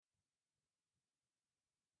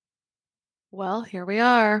Well, here we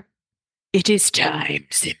are. It is time,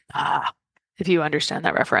 Simba. If you understand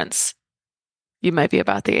that reference, you might be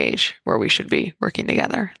about the age where we should be working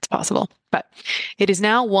together. It's possible. But it is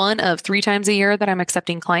now one of 3 times a year that I'm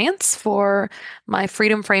accepting clients for my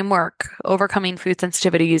Freedom Framework, overcoming food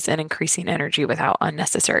sensitivities and increasing energy without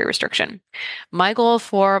unnecessary restriction. My goal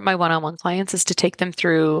for my one-on-one clients is to take them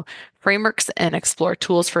through frameworks and explore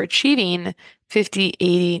tools for achieving 50,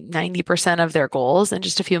 80, 90% of their goals in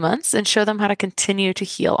just a few months and show them how to continue to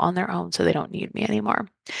heal on their own so they don't need me anymore.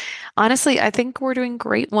 Honestly, I think we're doing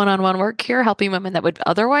great one-on-one work here, helping women that would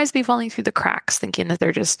otherwise be falling through the cracks, thinking that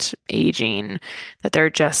they're just aging, that they're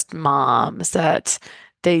just moms, that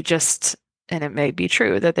they just, and it may be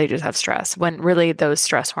true that they just have stress, when really those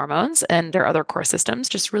stress hormones and their other core systems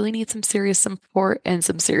just really need some serious support and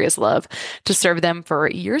some serious love to serve them for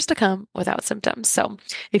years to come without symptoms. So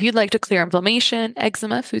if you'd like to clear inflammation,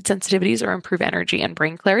 eczema, food sensitivities, or improve energy and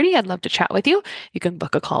brain clarity, I'd love to chat with you. You can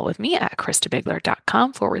book a call with me at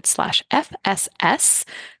KristaBigler.com/FSS,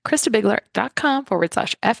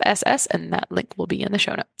 KristaBigler.com/FSS, and that link will be in the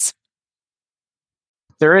show notes.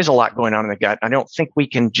 There is a lot going on in the gut. I don't think we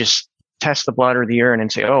can just test the blood or the urine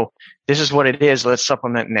and say, oh, this is what it is. Let's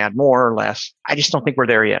supplement and add more or less. I just don't think we're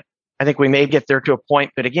there yet. I think we may get there to a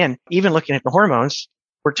point. But again, even looking at the hormones,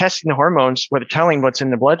 we're testing the hormones where they're telling what's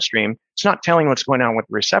in the bloodstream. It's not telling what's going on with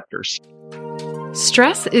the receptors.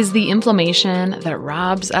 Stress is the inflammation that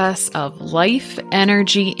robs us of life,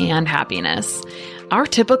 energy, and happiness. Our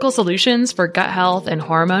typical solutions for gut health and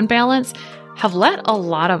hormone balance have let a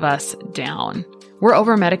lot of us down. We're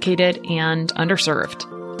over-medicated and underserved.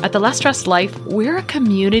 At The Less Stressed Life, we're a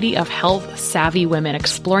community of health-savvy women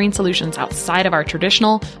exploring solutions outside of our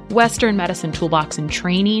traditional Western medicine toolbox and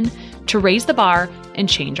training to raise the bar and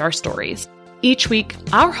change our stories. Each week,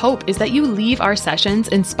 our hope is that you leave our sessions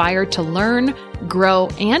inspired to learn, grow,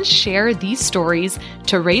 and share these stories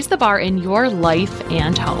to raise the bar in your life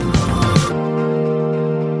and home.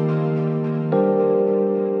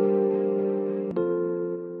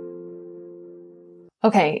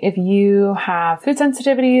 Okay, if you have food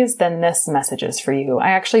sensitivities, then this message is for you. I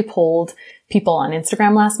actually polled people on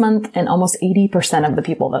Instagram last month, and almost 80% of the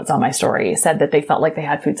people that saw my story said that they felt like they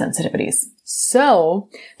had food sensitivities. So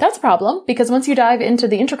that's a problem, because once you dive into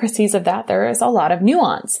the intricacies of that, there is a lot of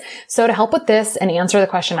nuance. So to help with this and answer the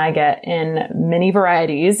question I get in many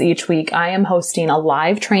varieties each week, I am hosting a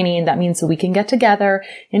live training. That means we can get together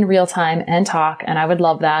in real time and talk, and I would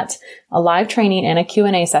love that. A live training and a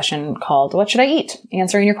Q&A session called What Should I Eat?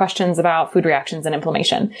 Answering your questions about food reactions and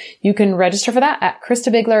inflammation. You can register for that at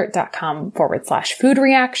KristaBigler.com/food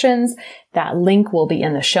reactions. That link will be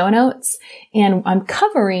in the show notes. And I'm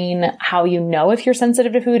covering how you know if you're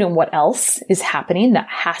sensitive to food and what else is happening that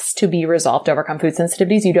has to be resolved to overcome food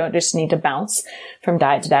sensitivities. You don't just need to bounce from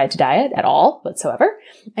diet to diet to diet at all whatsoever.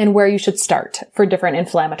 And where you should start for different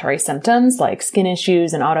inflammatory symptoms like skin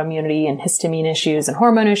issues and autoimmunity and histamine issues and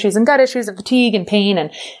hormone issues and gut issues and fatigue and pain, and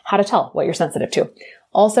how to tell what you're sensitive to.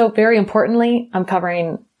 Also, very importantly, I'm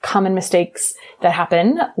covering common mistakes that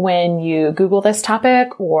happen when you Google this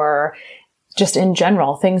topic, or just in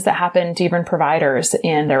general, things that happen to even providers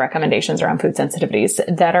in their recommendations around food sensitivities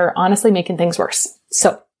that are honestly making things worse.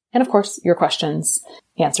 So, and of course, your questions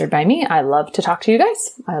answered by me. I love to talk to you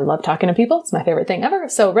guys. I love talking to people. It's my favorite thing ever.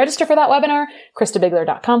 So register for that webinar,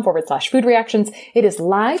 KristaBigler.com/food reactions. It is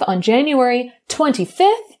live on January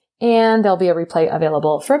 25th, and there'll be a replay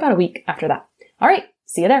available for about a week after that. All right.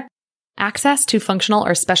 See you there. Access to functional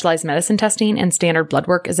or specialized medicine testing and standard blood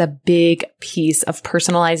work is a big piece of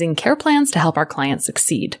personalizing care plans to help our clients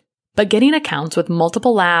succeed. But getting accounts with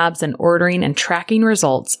multiple labs and ordering and tracking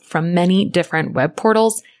results from many different web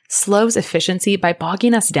portals slows efficiency by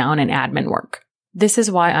bogging us down in admin work. This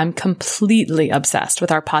is why I'm completely obsessed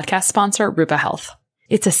with our podcast sponsor, Rupa Health.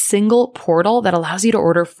 It's a single portal that allows you to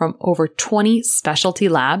order from over 20 specialty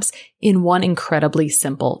labs in one incredibly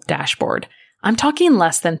simple dashboard. I'm talking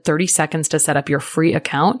less than 30 seconds to set up your free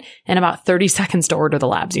account and about 30 seconds to order the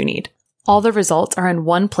labs you need. All the results are in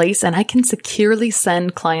one place, and I can securely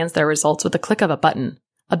send clients their results with the click of a button.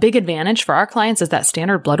 A big advantage for our clients is that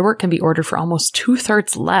standard blood work can be ordered for almost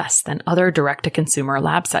 2/3 less than other direct-to-consumer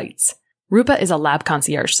lab sites. Rupa is a lab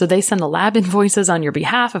concierge, so they send the lab invoices on your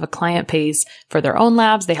behalf. If a client pays for their own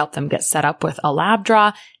labs, they help them get set up with a lab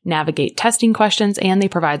draw, navigate testing questions, and they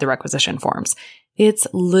provide the requisition forms. It's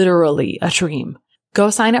literally a dream. Go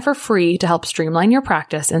sign up for free to help streamline your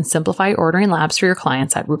practice and simplify ordering labs for your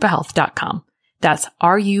clients at rupahealth.com. That's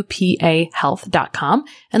RUPA health.com,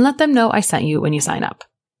 and let them know I sent you when you sign up.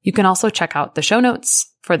 You can also check out the show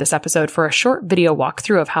notes for this episode for a short video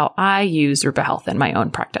walkthrough of how I use Rupa Health in my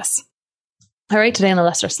own practice. All right, today on the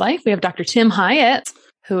Lustrous Life, we have Dr. Tim Hyatt,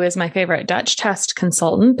 who is my favorite Dutch test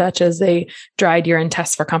consultant. Dutch is a dried urine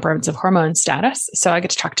test for comprehensive hormone status. So I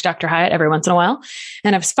get to talk to Dr. Hyatt every once in a while.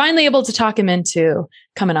 And I was finally able to talk him into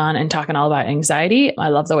coming on and talking all about anxiety. I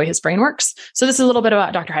love the way his brain works. So this is a little bit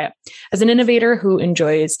about Dr. Hyatt. As an innovator who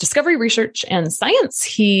enjoys discovery, research, and science,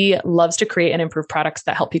 he loves to create and improve products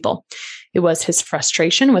that help people. It was his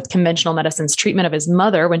frustration with conventional medicine's treatment of his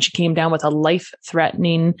mother when she came down with a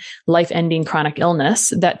life-threatening, life-ending chronic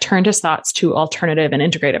illness that turned his thoughts to alternative and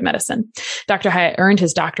integrative medicine. Dr. Hyatt earned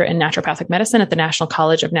his doctorate in naturopathic medicine at the National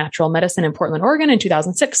College of Natural Medicine in Portland, Oregon in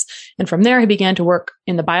 2006. And from there, he began to work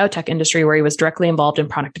in the biotech industry where he was directly involved in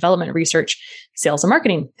product development, research, sales, and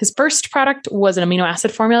marketing. His first product was an amino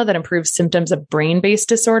acid formula that improves symptoms of brain-based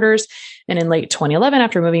disorders. And in late 2011,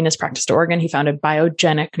 after moving his practice to Oregon, he founded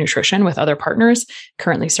Biogenic Nutrition with other partners,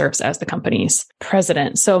 currently serves as the company's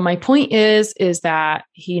president. So my point is that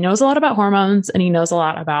he knows a lot about hormones and he knows a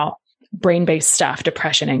lot about brain-based stuff,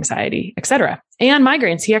 depression, anxiety, etc. And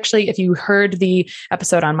migraines. He actually, if you heard the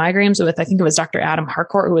episode on migraines with, I think it was Dr. Adam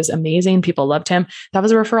Harcourt, who was amazing. People loved him. That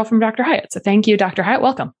was a referral from Dr. Hyatt. So thank you, Dr. Hyatt.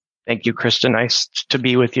 Welcome. Thank you, Krista. Nice to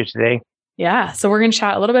be with you today. Yeah. So we're going to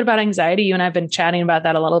chat a little bit about anxiety. You and I have been chatting about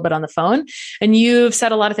that a little bit on the phone. And you've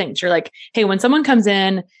said a lot of things. You're like, hey, when someone comes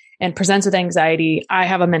in and presents with anxiety, I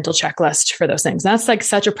have a mental checklist for those things. That's like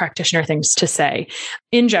such a practitioner thing to say.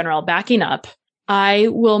 In general, backing up, I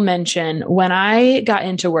will mention when I got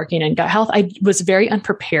into working in gut health, I was very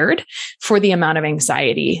unprepared for the amount of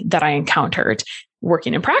anxiety that I encountered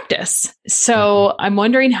working in practice. So I'm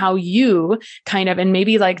wondering how you kind of, and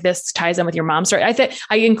maybe like this ties in with your mom's story. I think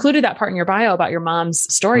I included that part in your bio about your mom's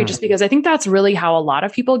story, just because I think that's really how a lot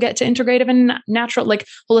of people get to integrative and natural, like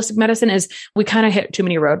holistic medicine is we kind of hit too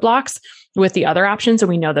many roadblocks with the other options. And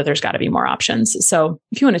we know that there's got to be more options. So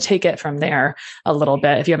if you want to take it from there a little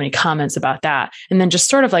bit, if you have any comments about that, and then just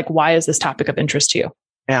sort of like, why is this topic of interest to you?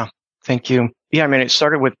 Yeah, thank you. Yeah, I mean, it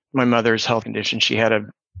started with my mother's health condition. She had a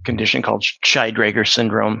condition called Scheidegger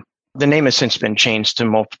syndrome. The name has since been changed to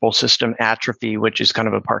multiple system atrophy, which is kind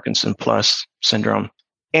of a Parkinson plus syndrome.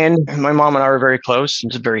 And my mom and I were very close.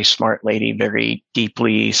 She's a very smart lady, very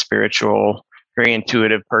deeply spiritual, very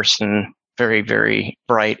intuitive person, very, very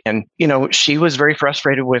bright. And, you know, she was very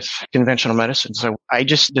frustrated with conventional medicine. So I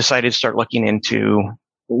just decided to start looking into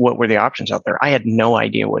what were the options out there. I had no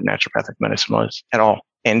idea what naturopathic medicine was at all.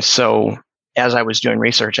 And so as I was doing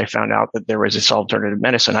research, I found out that there was this alternative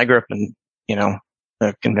medicine. I grew up in, you know,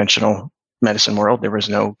 the conventional medicine world. There was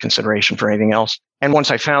no consideration for anything else. And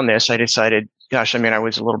once I found this, I decided, gosh, I mean, I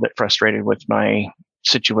was a little bit frustrated with my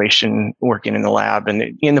situation working in the lab. And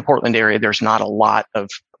in the Portland area, there's not a lot of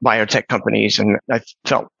biotech companies. And I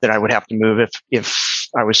felt that I would have to move if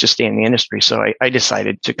I was to stay in the industry. So I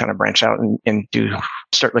decided to kind of branch out and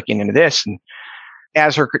start looking into this. And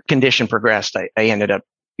as her condition progressed, I ended up,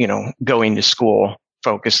 you know, going to school,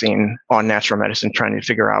 focusing on natural medicine, trying to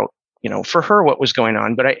figure out, you know, for her what was going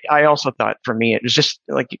on. But I also thought for me, it was just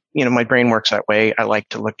like, you know, my brain works that way. I like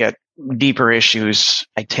to look at deeper issues.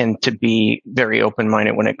 I tend to be very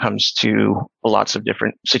open-minded when it comes to lots of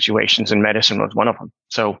different situations, and medicine was one of them.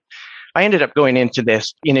 So I ended up going into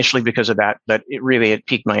this initially because of that, but it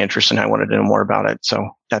piqued my interest and I wanted to know more about it. So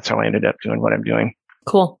that's how I ended up doing what I'm doing.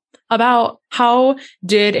 Cool. About how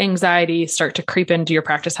did anxiety start to creep into your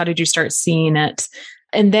practice? How did you start seeing it?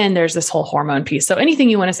 And then there's this whole hormone piece. So anything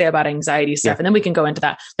you want to say about anxiety stuff, and then we can go into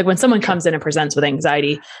that. Like when someone comes in and presents with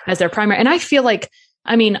anxiety as their primary, and I feel like,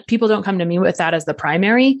 I mean, people don't come to me with that as the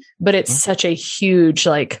primary, but it's such a huge,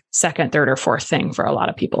 like second, third, or fourth thing for a lot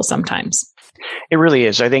of people sometimes. It really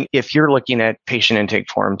is. I think if you're looking at patient intake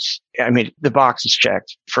forms, I mean, the box is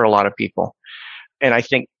checked for a lot of people. And I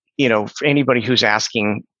think, you know, for anybody who's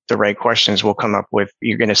asking the right questions will come up with,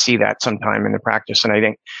 you're going to see that sometime in the practice. And I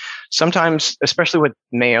think sometimes, especially with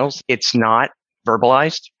males, it's not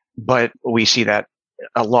verbalized, but we see that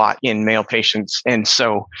a lot in male patients. And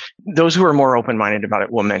so those who are more open-minded about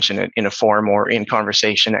it will mention it in a forum or in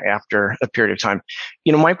conversation after a period of time.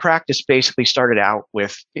 You know, my practice basically started out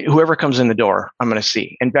with whoever comes in the door, I'm going to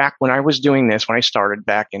see. And back when I was doing this, when I started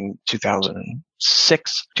back in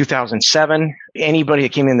 2006, 2007, anybody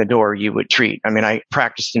that came in the door, you would treat. I mean, I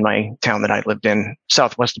practiced in my town that I lived in,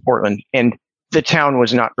 southwest of Portland, and the town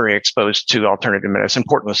was not very exposed to alternative medicine.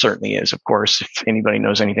 Portland certainly is, of course, if anybody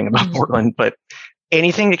knows anything about Portland, but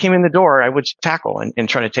anything that came in the door, I would tackle and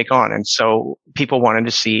try to take on. And so people wanted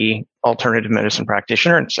to see alternative medicine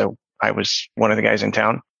practitioner. And so I was one of the guys in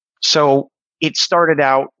town. So it started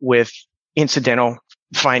out with incidental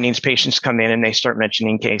findings. Patients come in and they start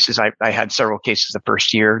mentioning cases. I had several cases the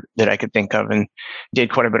first year that I could think of and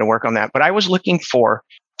did quite a bit of work on that. But I was looking for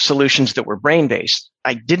solutions that were brain-based.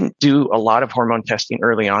 I didn't do a lot of hormone testing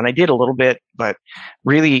early on. I did a little bit, but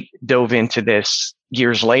really dove into this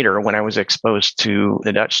years later when I was exposed to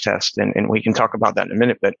the Dutch test. And we can talk about that in a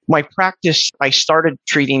minute. But my practice, I started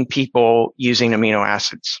treating people using amino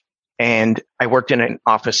acids. And I worked in an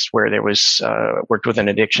office where there was, worked with an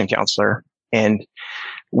addiction counselor. And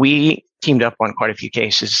we teamed up on quite a few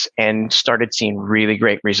cases and started seeing really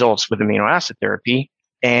great results with amino acid therapy.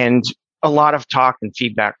 And a lot of talk and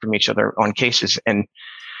feedback from each other on cases, and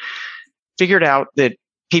figured out that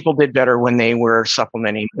people did better when they were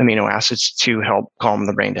supplementing amino acids to help calm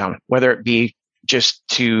the brain down, whether it be just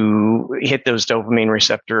to hit those dopamine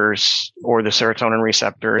receptors or the serotonin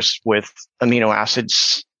receptors with amino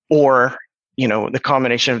acids, or, the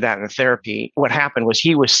combination of that and the therapy. What happened was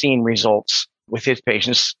he was seeing results with his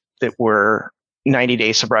patients that were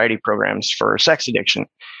 90-day sobriety programs for sex addiction.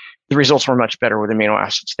 The results were much better with amino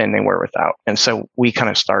acids than they were without. And so we kind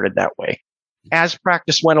of started that way. As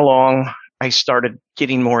practice went along, I started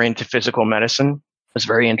getting more into physical medicine. I was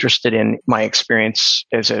very interested in my experience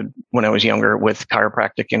when I was younger with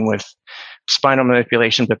chiropractic and with spinal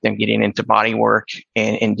manipulation, but then getting into body work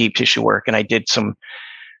and deep tissue work. And I did some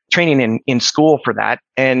training in school for that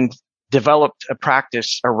and developed a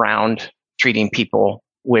practice around treating people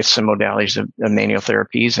with some modalities of manual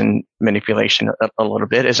therapies and manipulation a little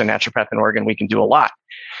bit. As a naturopath in Oregon, we can do a lot.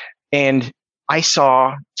 And I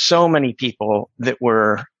saw so many people that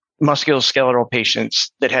were musculoskeletal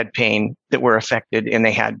patients that had pain, that were affected, and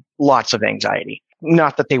they had lots of anxiety.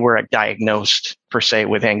 Not that they were diagnosed per se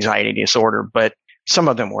with anxiety disorder, but some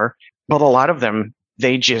of them were. But a lot of them,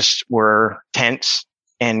 they just were tense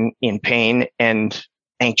and in pain and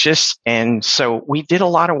anxious. And so we did a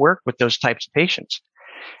lot of work with those types of patients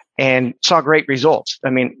and saw great results.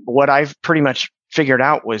 I mean, what I've pretty much figured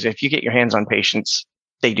out was if you get your hands on patients,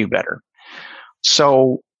 they do better.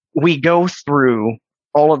 So we go through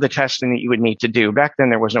all of the testing that you would need to do. Back then,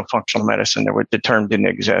 there was no functional medicine. The term didn't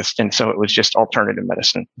exist. And so it was just alternative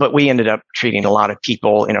medicine. But we ended up treating a lot of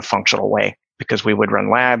people in a functional way because we would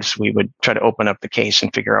run labs. We would try to open up the case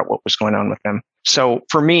and figure out what was going on with them. So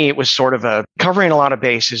for me, it was sort of covering a lot of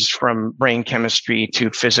bases from brain chemistry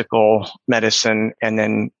to physical medicine, and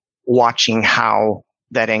then watching how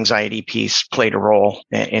that anxiety piece played a role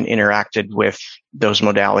and interacted with those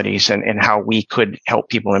modalities, and how we could help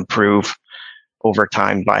people improve over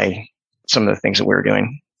time by some of the things that we were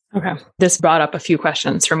doing. Okay. This brought up a few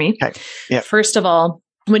questions for me. Okay. Yep. First of all,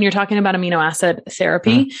 when you're talking about amino acid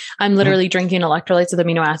therapy, I'm literally drinking electrolytes with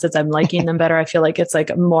amino acids. I'm liking them better. I feel like it's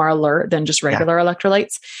like more alert than just regular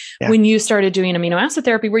electrolytes. Yeah. When you started doing amino acid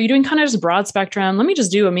therapy, were you doing kind of just broad spectrum? Let me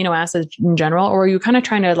just do amino acids in general, or are you kind of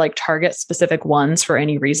trying to like target specific ones for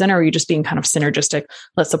any reason? Or are you just being kind of synergistic?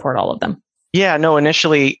 Let's support all of them. Yeah, no,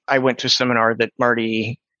 initially I went to a seminar that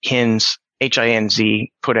Marty Hinz, Hinz,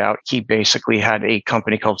 put out. He basically had a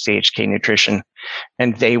company called CHK Nutrition,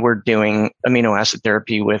 and they were doing amino acid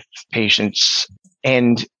therapy with patients.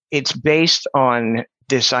 And it's based on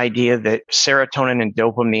this idea that serotonin and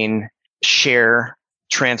dopamine share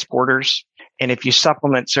transporters. And if you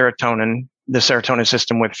supplement serotonin, the serotonin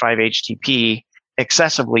system, with 5-HTP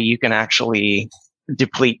excessively, you can actually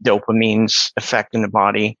deplete dopamine's effect in the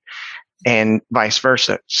body and vice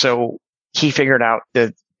versa. So he figured out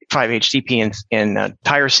that 5-HTP and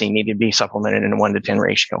tyrosine needed to be supplemented in a 1-to-10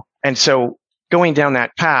 ratio. And so going down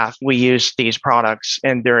that path, we used these products,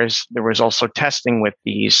 and there was also testing with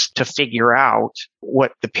these to figure out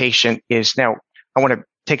what the patient is. Now, I want to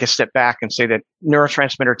take a step back and say that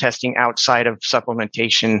neurotransmitter testing outside of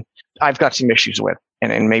supplementation, I've got some issues with,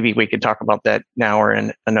 and maybe we could talk about that now or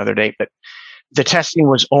in another date. But the testing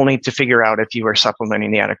was only to figure out if you were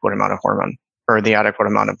supplementing the adequate amount of hormone or the adequate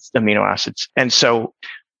amount of amino acids. And so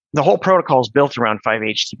the whole protocol is built around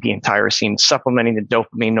 5-HTP and tyrosine, supplementing the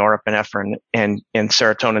dopamine, norepinephrine, and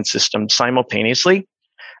serotonin system simultaneously.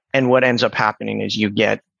 And what ends up happening is you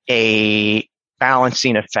get a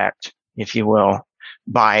balancing effect, if you will,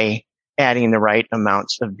 by adding the right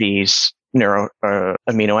amounts of these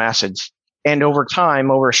amino acids. And over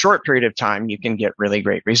time, over a short period of time, you can get really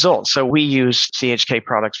great results. So we used CHK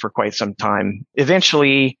products for quite some time.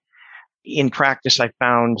 Eventually, in practice, I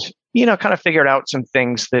found, kind of figured out some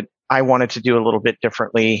things that I wanted to do a little bit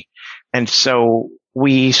differently. And so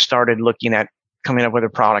we started looking at coming up with a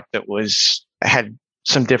product that had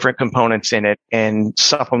some different components in it and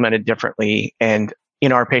supplemented differently and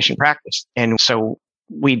in our patient practice. And so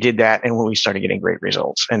we did that, and we started getting great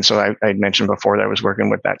results. And so I mentioned before that I was working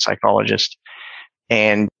with that psychologist,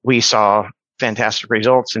 and we saw fantastic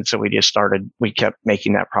results. And so we kept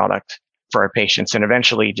making that product for our patients, and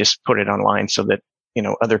eventually just put it online so that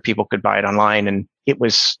other people could buy it online, and it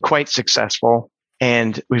was quite successful.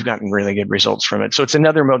 And we've gotten really good results from it. So it's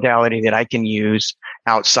another modality that I can use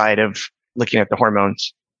outside of looking at the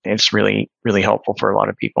hormones. It's really, really helpful for a lot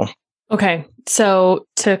of people. Okay. So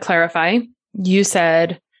to clarify, you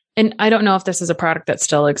said, and I don't know if this is a product that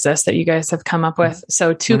still exists that you guys have come up with.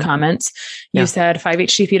 So 2 comments. You said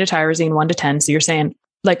 5-HTP to tyrosine 1 to 10. So you're saying,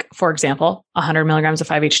 like, for example, 100 milligrams of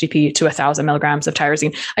 5-HTP to 1,000 milligrams of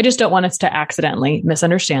tyrosine. I just don't want us to accidentally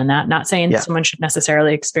misunderstand that. Not saying someone should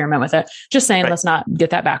necessarily experiment with it. Just saying, let's not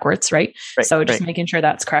get that backwards, right? So just making sure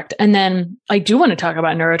that's correct. And then I do want to talk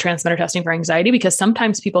about neurotransmitter testing for anxiety, because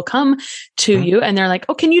sometimes people come to you and they're like,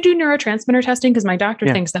 oh, can you do neurotransmitter testing? Because my doctor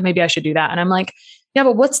thinks that maybe I should do that. And I'm like, yeah,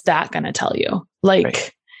 but what's that going to tell you?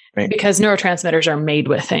 Like, because neurotransmitters are made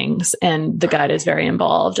with things and the gut is very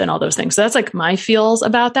involved and all those things. So that's like my feels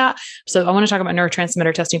about that. So I want to talk about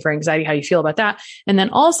neurotransmitter testing for anxiety, how you feel about that. And then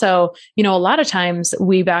also, a lot of times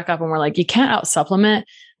we back up and we're like, you can't out supplement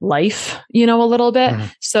life, a little bit.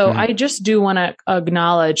 So I just do want to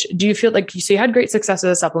acknowledge, do you feel like you had great success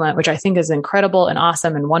with a supplement, which I think is incredible and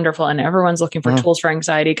awesome and wonderful. And everyone's looking for tools for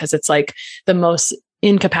anxiety because it's like the most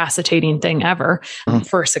incapacitating thing ever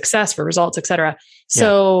for success, for results, et cetera.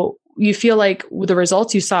 So you feel like the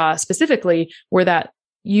results you saw specifically were that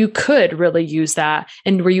you could really use that.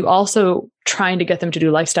 And were you also trying to get them to do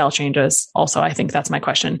lifestyle changes? Also, I think that's my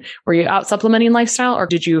question. Were you out supplementing lifestyle, or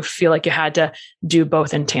did you feel like you had to do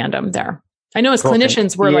both in tandem there? I know as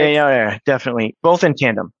clinicians, we're definitely both in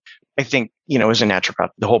tandem. I think, as a naturopath,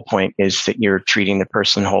 the whole point is that you're treating the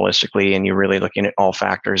person holistically and you're really looking at all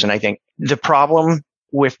factors. And I think the problem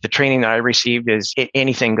with the training that I received is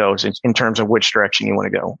anything goes in terms of which direction you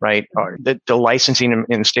want to go, right? The licensing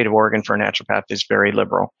in the state of Oregon for a naturopath is very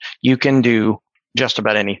liberal. You can do just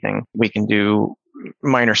about anything. We can do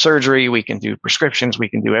minor surgery. We can do prescriptions. We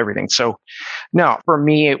can do everything. So no, for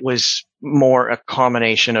me, it was more a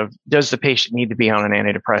combination of, does the patient need to be on an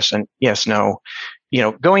antidepressant? Yes, no.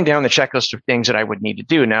 Going down the checklist of things that I would need to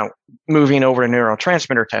do. Now, moving over to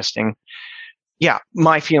neurotransmitter testing,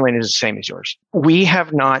 my feeling is the same as yours. We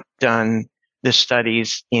have not done the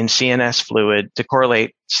studies in CNS fluid to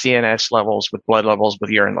correlate CNS levels with blood levels with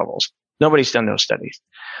urine levels. Nobody's done those studies.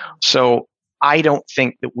 So I don't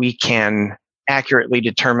think that we can accurately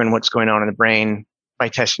determine what's going on in the brain by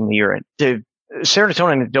testing the urine. The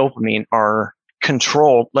serotonin and dopamine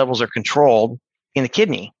levels are controlled in the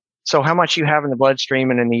kidney. So how much you have in the bloodstream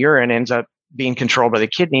and in the urine ends up being controlled by the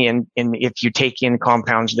kidney. And if you take in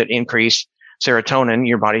compounds that increase serotonin,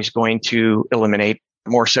 your body's going to eliminate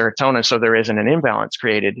more serotonin. So there isn't an imbalance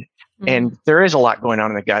created. And there is a lot going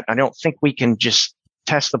on in the gut. I don't think we can just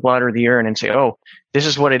test the blood or the urine and say, oh, this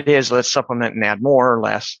is what it is. Let's supplement and add more or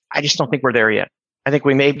less. I just don't think we're there yet. I think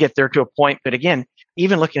we may get there to a point. But again,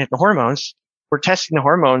 even looking at the hormones, we're testing the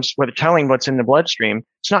hormones, we're telling what's in the bloodstream.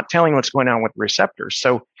 It's not telling what's going on with the receptors.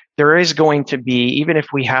 So there is going to be, even if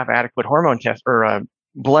we have adequate hormone test or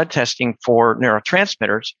blood testing for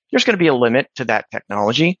neurotransmitters, there's going to be a limit to that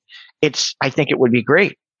technology. I think it would be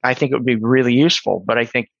great. I think it would be really useful. But I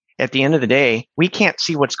think at the end of the day, we can't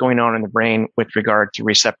see what's going on in the brain with regard to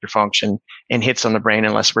receptor function and hits on the brain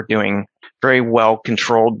unless we're doing very well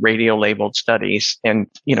controlled radio labeled studies. And,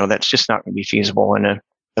 that's just not going to be feasible in a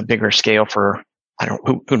bigger scale for,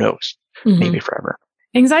 who knows, maybe forever.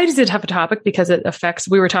 Anxiety is a tough topic because it affects,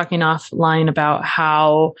 we were talking offline about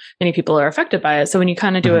how many people are affected by it. So when you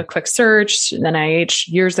kind of do a quick search, the NIH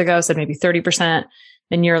years ago said maybe 30%,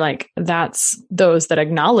 and you're like, that's those that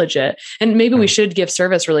acknowledge it. And maybe we should give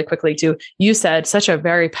service really quickly to, you said such a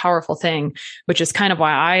very powerful thing, which is kind of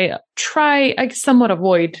why I somewhat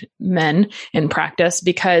avoid men in practice,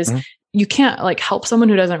 because you can't help someone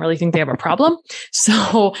who doesn't really think they have a problem.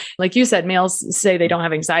 So like you said, males say they don't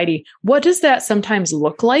have anxiety. What does that sometimes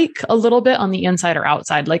look like a little bit on the inside or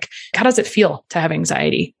outside? Like, how does it feel to have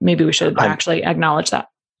anxiety? Maybe we should actually acknowledge that.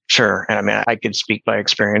 Sure. And I could speak by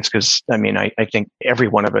experience because I think every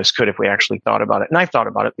one of us could if we actually thought about it. And I've thought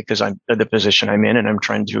about it because I'm the position I'm in and I'm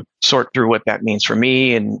trying to sort through what that means for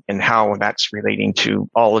me and how that's relating to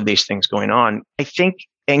all of these things going on. I think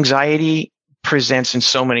anxiety presents in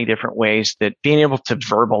so many different ways that being able to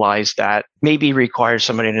verbalize that maybe requires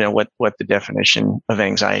somebody to know what the definition of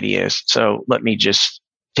anxiety is. So let me just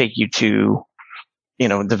take you to,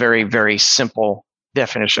 the very, very simple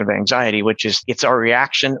definition of anxiety, which is it's our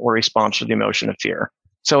reaction or response to the emotion of fear.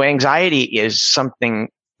 So anxiety is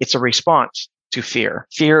it's a response to fear.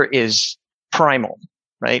 Fear is primal,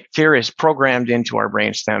 right? Fear is programmed into our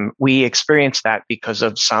brainstem. We experience that because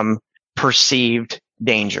of some perceived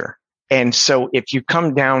danger. And so if you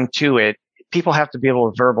come down to it, people have to be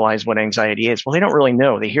able to verbalize what anxiety is. Well, they don't really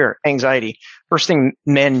know. They hear anxiety. First thing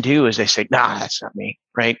men do is they say, nah, that's not me,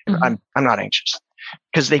 right? I'm not anxious.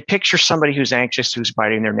 Because they picture somebody who's anxious, who's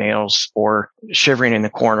biting their nails or shivering in the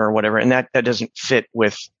corner or whatever. And that doesn't fit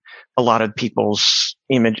with a lot of people's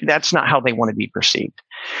image. That's not how they want to be perceived.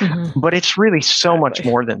 But it's really so much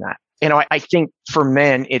more than that. I think for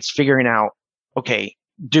men, it's figuring out, okay,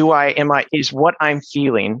 is what I'm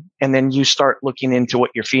feeling? And then you start looking into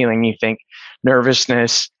what you're feeling. You think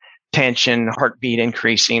nervousness, tension, heartbeat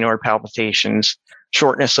increasing or palpitations,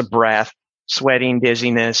 shortness of breath, sweating,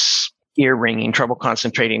 dizziness, ear ringing, trouble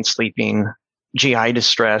concentrating, sleeping, GI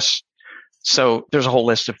distress. So there's a whole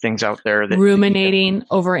list of things out there that ruminating,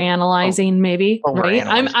 overanalyzing, maybe, right?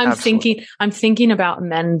 I'm thinking about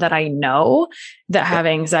men that I know that have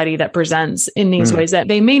anxiety that presents in these ways that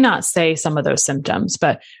they may not say some of those symptoms,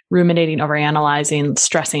 but ruminating, overanalyzing,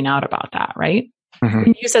 stressing out about that, right?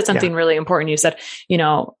 And you said something really important. You said,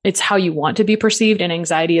 it's how you want to be perceived, and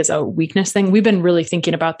anxiety is a weakness thing. We've been really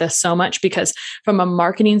thinking about this so much because from a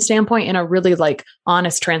marketing standpoint, in a really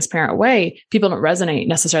honest, transparent way, people don't resonate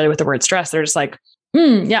necessarily with the word stress. They're just like,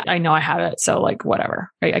 yeah, I know I have it. So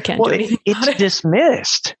whatever, right? I can't do anything. It's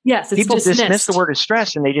dismissed. Yes. People dismiss the word of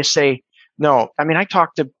stress and they just say, no. I mean, I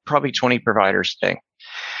talked to probably 20 providers today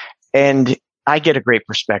and I get a great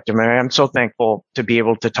perspective. And I'm so thankful to be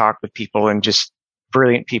able to talk with people and just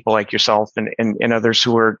brilliant people like yourself and others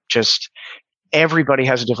who are just, everybody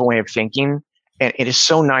has a different way of thinking. And it is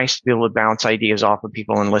so nice to be able to bounce ideas off of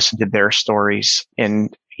people and listen to their stories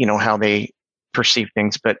and, how they perceive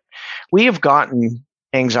things. But we have gotten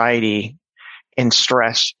anxiety and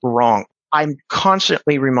stress wrong. I'm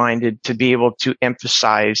constantly reminded to be able to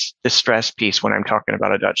emphasize the stress piece when I'm talking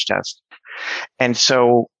about a Dutch test. And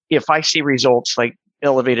so if I see results like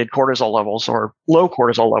elevated cortisol levels or low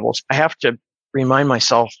cortisol levels, I have to remind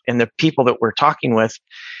myself and the people that we're talking with,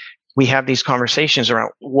 we have these conversations around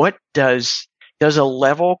what does a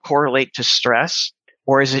level correlate to stress,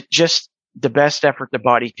 or is it just the best effort the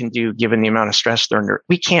body can do given the amount of stress they're under?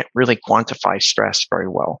 We can't really quantify stress very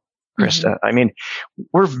well, Krista. I mean,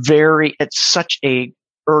 we're at such a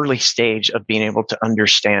early stage of being able to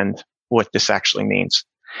understand what this actually means.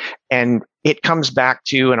 And it comes back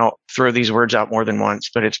to, and I'll throw these words out more than once,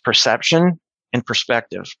 but it's perception and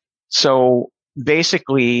perspective. So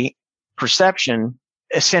basically, perception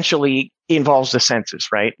essentially involves the senses,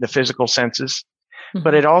 right? The physical senses,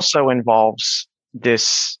 but it also involves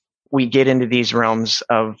this, we get into these realms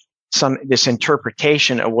of this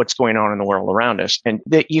interpretation of what's going on in the world around us. And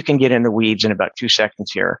that you can get in the weeds in about 2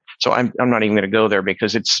 seconds here. So I'm not even going to go there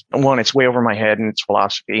because it's way over my head and it's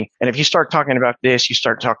philosophy. And if you start talking about this, you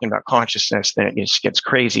start talking about consciousness, then it just gets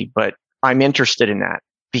crazy. But I'm interested in that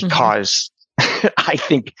because I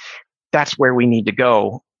think that's where we need to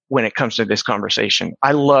go when it comes to this conversation.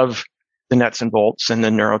 I love the nuts and bolts and the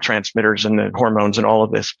neurotransmitters and the hormones and all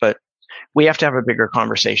of this, but we have to have a bigger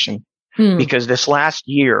conversation because this last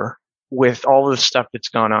year, with all of the stuff that's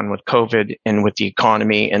gone on with COVID and with the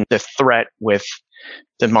economy and the threat with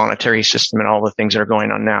the monetary system and all the things that are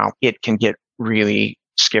going on now, it can get really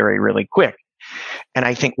scary really quick. And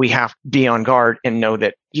I think we have to be on guard and know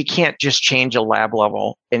that you can't just change a lab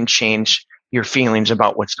level and change your feelings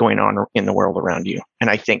about what's going on in the world around you. And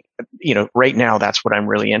I think, right now, that's what I'm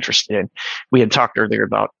really interested in. We had talked earlier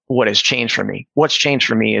about what has changed for me. What's changed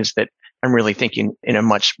for me is that I'm really thinking in a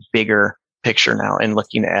much bigger picture now and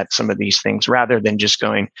looking at some of these things rather than just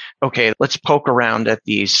going, okay, let's poke around at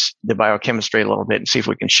the biochemistry a little bit and see if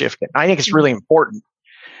we can shift it. I think it's really important.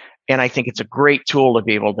 And I think it's a great tool to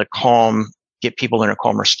be able to get people in a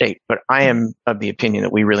calmer state. But I am of the opinion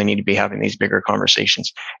that we really need to be having these bigger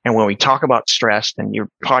conversations. And when we talk about stress, and your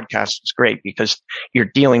podcast is great because you're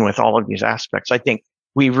dealing with all of these aspects, I think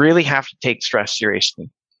we really have to take stress seriously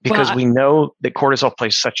because we know that cortisol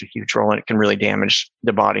plays such a huge role and it can really damage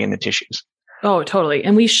the body and the tissues. Oh, totally.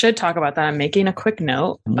 And we should talk about that. I'm making a quick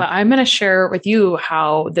note, but I'm going to share with you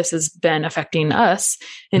how this has been affecting us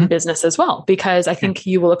in business as well, because I think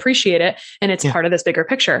you will appreciate it. And it's part of this bigger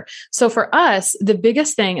picture. So for us, the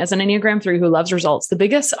biggest thing as an Enneagram 3 who loves results, the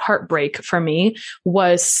biggest heartbreak for me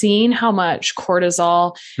was seeing how much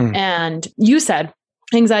cortisol and you said,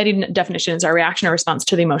 anxiety definitions are reaction or response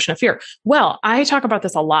to the emotion of fear. Well, I talk about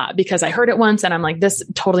this a lot because I heard it once and I'm like, this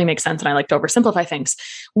totally makes sense. And I like to oversimplify things.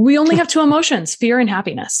 We only have two emotions, fear and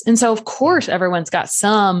happiness. And so of course, everyone's got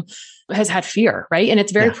some has had fear, right? And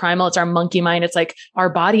it's very primal. It's our monkey mind. It's like our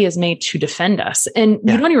body is made to defend us. And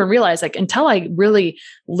you don't even realize, like, until I really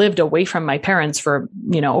lived away from my parents for,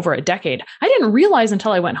 over a decade, I didn't realize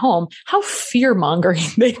until I went home how fear mongering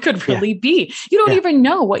they could really be. You don't even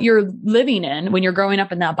know what you're living in when you're growing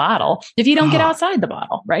up in that bottle if you don't get outside the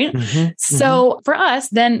bottle, right? So for us,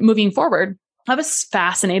 then moving forward, I was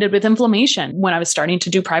fascinated with inflammation when I was starting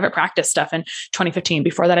to do private practice stuff in 2015.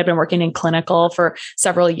 Before that, I'd been working in clinical for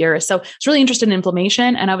several years. So I was really interested in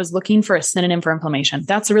inflammation, and I was looking for a synonym for inflammation.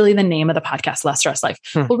 That's really the name of the podcast, Less Stress Life.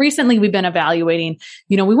 Well, recently we've been evaluating,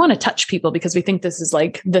 we want to touch people because we think this is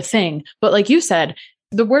like the thing. But like you said,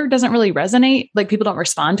 the word doesn't really resonate. Like, people don't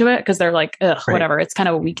respond to it because they're like, ugh, whatever. It's kind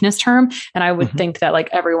of a weakness term. And I would think that like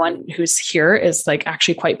everyone who's here is like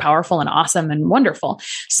actually quite powerful and awesome and wonderful.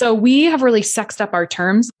 So we have really sexed up our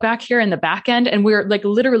terms back here in the back end. And we're like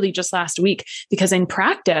literally just last week, because in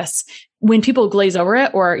practice, when people glaze over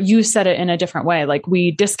it, or you said it in a different way, like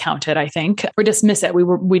we discount it, I think, or dismiss it.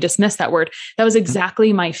 We dismiss that word. That was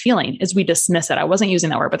exactly my feeling, is we dismiss it. I wasn't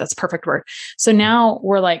using that word, but that's a perfect word. So now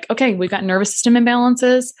we're like, okay, we've got nervous system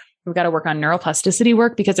imbalances. We've got to work on neuroplasticity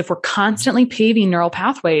work, because if we're constantly paving neural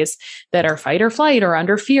pathways that are fight or flight or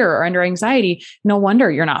under fear or under anxiety, no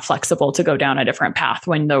wonder you're not flexible to go down a different path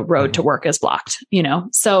when the road to work is blocked,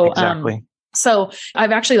 So, exactly. So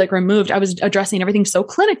I've actually I was addressing everything so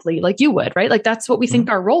clinically, like you would, right? Like that's what we think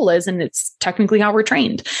our role is. And it's technically how we're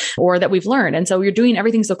trained or that we've learned. And so we're doing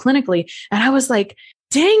everything so clinically. And I was like,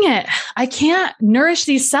 dang it, I can't nourish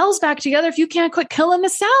these cells back together if you can't quit killing the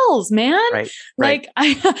cells, man. Right. Like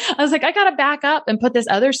I was like, I got to back up and put this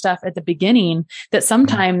other stuff at the beginning that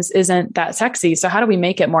sometimes isn't that sexy. So how do we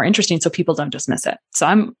make it more interesting so people don't dismiss it? So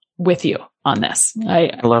I'm with you on this.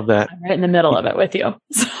 I love that. I'm right in the middle of it with you.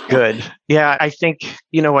 Good. Yeah. I think,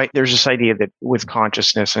 there's this idea that with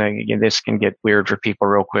consciousness, and again, this can get weird for people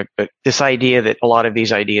real quick, but this idea that a lot of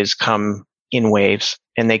these ideas come in waves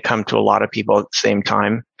and they come to a lot of people at the same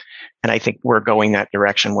time. And I think we're going that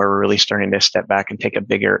direction where we're really starting to step back and take a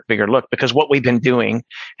bigger look, because what we've been doing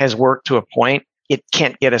has worked to a point. It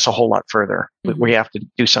can't get us a whole lot further. We have to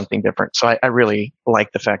do something different. So I really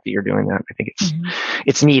like the fact that you're doing that. I think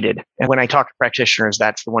it's needed. And when I talk to practitioners,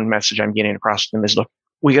 that's the one message I'm getting across to them is, look,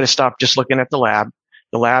 we got to stop just looking at the lab.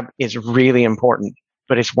 The lab is really important,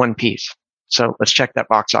 but it's one piece. So let's check that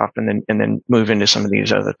box off and then move into some of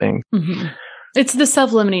these other things. It's the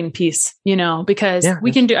self-limiting piece, because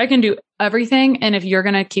I can do everything. And if you're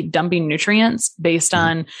going to keep dumping nutrients based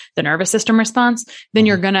on the nervous system response, then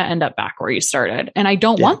you're going to end up back where you started. And I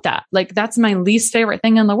don't want that. Like, that's my least favorite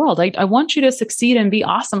thing in the world. I want you to succeed and be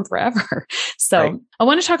awesome forever. So I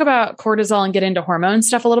want to talk about cortisol and get into hormone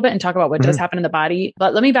stuff a little bit and talk about what does happen in the body.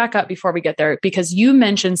 But let me back up before we get there, because you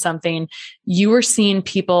mentioned something. You were seeing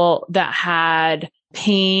people that had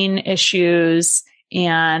pain issues,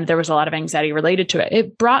 and there was a lot of anxiety related to it.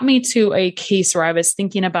 It brought me to a case where I was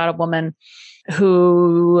thinking about a woman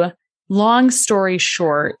who, long story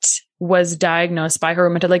short, was diagnosed by her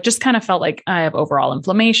rheumatologist, like just kind of felt like, I have overall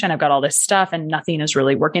inflammation. I've got all this stuff and nothing is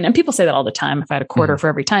really working. And people say that all the time, if I had a quarter for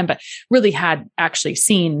every time, but really had actually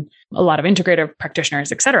seen a lot of integrative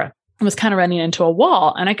practitioners, et cetera. Was kind of running into a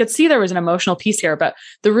wall. And I could see there was an emotional piece here, but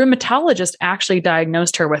the rheumatologist actually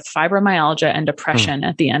diagnosed her with fibromyalgia and depression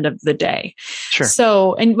at the end of the day. Sure.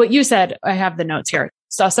 So, and what you said, I have the notes here.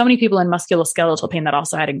 Saw so many people in musculoskeletal pain that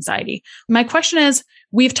also had anxiety. My question is,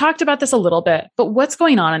 we've talked about this a little bit, but what's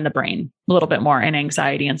going on in the brain a little bit more in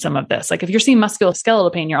anxiety and some of this? Like, if you're seeing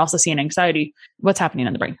musculoskeletal pain, you're also seeing anxiety. What's happening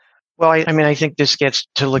in the brain? Well, I think this gets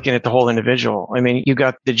to looking at the whole individual. I mean, you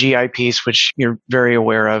got the GI piece, which you're very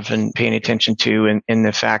aware of and paying attention to, and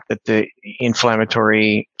the fact that the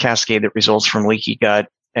inflammatory cascade that results from leaky gut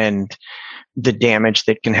and the damage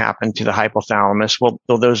that can happen to the hypothalamus. Well,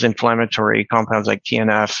 those inflammatory compounds like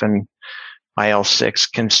TNF and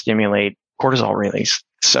IL-6 can stimulate cortisol release.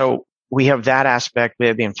 So we have that aspect, we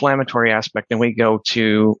have the inflammatory aspect, and we go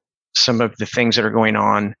to some of the things that are going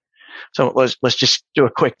on. So let's just do a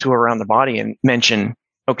quick tour around the body and mention,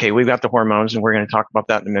 okay, we've got the hormones, and we're going to talk about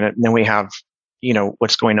that in a minute. And then we have,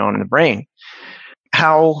 what's going on in the brain.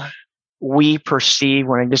 How we perceive,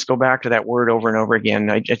 when I just go back to that word over and over again,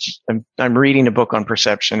 I'm reading a book on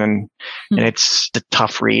perception, and it's a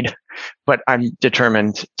tough read, but I'm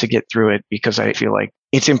determined to get through it because I feel like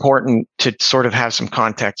it's important to sort of have some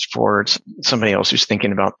context for somebody else who's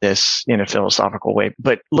thinking about this in a philosophical way.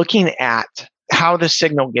 But looking at how the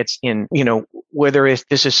signal gets in, whether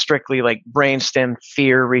this is strictly like brainstem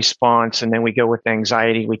fear response, and then we go with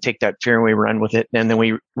anxiety, we take that fear and we run with it, and then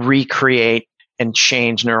we recreate and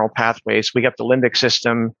change neural pathways. We got the limbic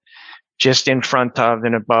system just in front of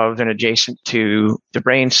and above and adjacent to the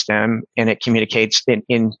brainstem, and it communicates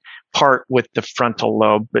in part with the frontal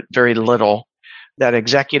lobe, but very little. That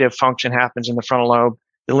executive function happens in the frontal lobe.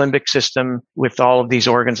 The limbic system, with all of these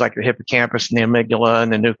organs like the hippocampus and the amygdala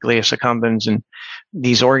and the nucleus accumbens, and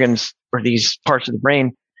these organs or these parts of the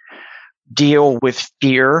brain deal with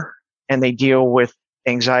fear, and they deal with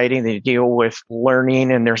anxiety, and they deal with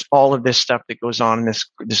learning, and there's all of this stuff that goes on in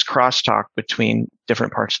this crosstalk between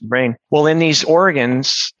different parts of the brain. Well, in these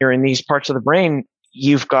organs or in these parts of the brain,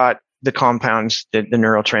 you've got the compounds, the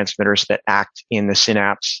neurotransmitters that act in the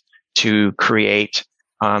synapse to create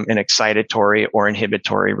an excitatory or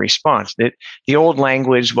inhibitory response. The old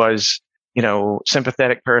language was,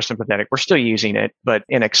 sympathetic, parasympathetic. We're still using it, but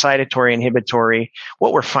in excitatory, inhibitory,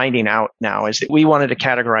 what we're finding out now is that we wanted to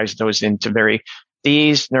categorize those into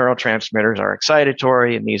these neurotransmitters are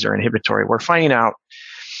excitatory and these are inhibitory. We're finding out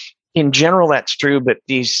in general that's true, but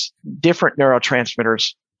these different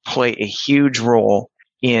neurotransmitters play a huge role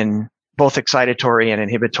in both excitatory and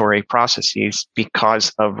inhibitory processes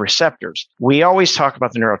because of receptors. We always talk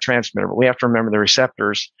about the neurotransmitter, but we have to remember the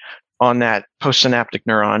receptors on that postsynaptic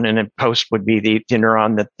neuron, and then post would be the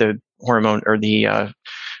neuron that the hormone or the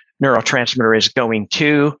neurotransmitter is going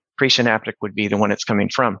to. Presynaptic would be the one it's coming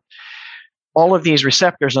from. All of these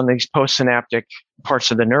receptors on these postsynaptic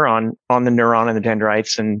parts of the neuron, on the neuron and the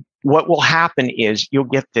dendrites, and what will happen is you'll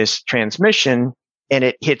get this transmission and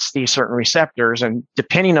it hits these certain receptors, and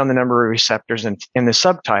depending on the number of receptors and the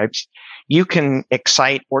subtypes, you can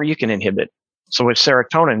excite or you can inhibit. So with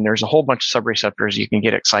serotonin, there's a whole bunch of subreceptors. You can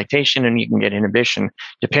get excitation and you can get inhibition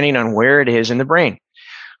depending on where it is in the brain.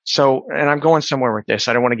 So, and I'm going somewhere with this.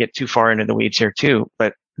 I don't want to get too far into the weeds here too,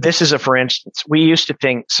 but this is for instance, we used to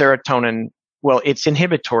think serotonin, well, it's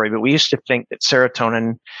inhibitory, but we used to think that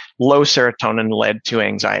low serotonin led to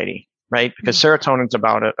anxiety, right? Because serotonin's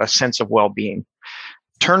about a sense of well-being.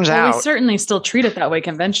 Turns out we certainly still treat it that way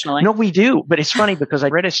conventionally. No, we do. But it's funny because I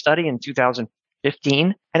read a study in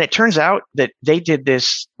 2015, and it turns out that they did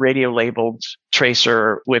this radio-labeled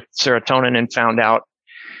tracer with serotonin and found out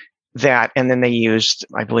that, and then they used,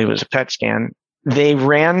 I believe it was a PET scan. They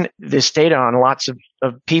ran this data on lots of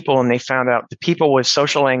people, and they found out the people with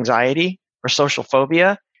social anxiety or social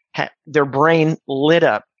phobia, their brain lit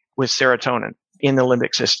up with serotonin in the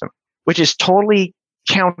limbic system, which is totally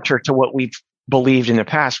counter to what we've believed in the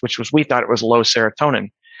past, which was we thought it was low serotonin.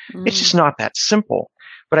 It's just not that simple.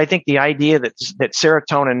 But I think the idea that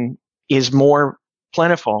serotonin is more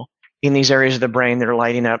plentiful in these areas of the brain that are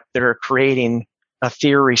lighting up, that are creating a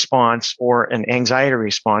fear response or an anxiety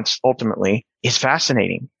response ultimately is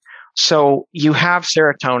fascinating. So you have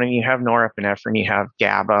serotonin, you have norepinephrine, you have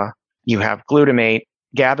GABA, you have glutamate.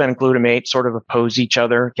 GABA and glutamate sort of oppose each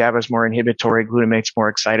other. GABA is more inhibitory, glutamate's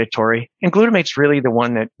more excitatory. And glutamate's really the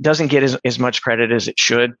one that doesn't get as much credit as it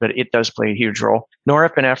should, but it does play a huge role.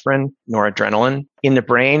 Norepinephrine, noradrenaline in the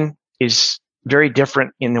brain is very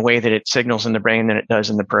different in the way that it signals in the brain than it does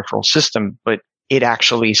in the peripheral system, but it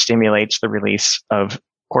actually stimulates the release of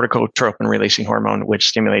corticotropin releasing hormone, which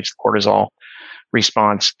stimulates the cortisol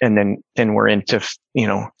response. And then we're into,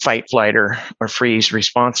 fight, flight, or freeze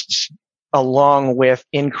responses. Along with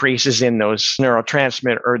increases in those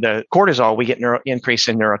neurotransmitter or the cortisol, we get increase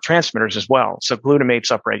in neurotransmitters as well. So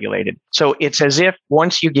glutamate's upregulated. So it's as if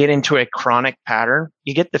once you get into a chronic pattern,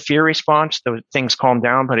 you get the fear response, those things calm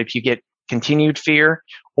down. But if you get continued fear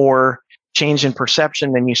or change in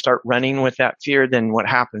perception, then you start running with that fear. Then what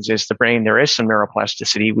happens is the brain, there is some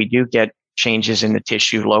neuroplasticity. We do get changes in the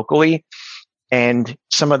tissue locally. And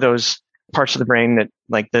some of those parts of the brain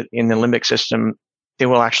that in the limbic system, they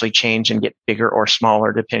will actually change and get bigger or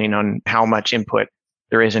smaller depending on how much input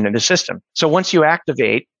there is into the system. So once you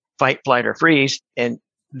activate fight, flight, or freeze, and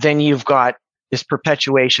then you've got this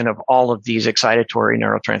perpetuation of all of these excitatory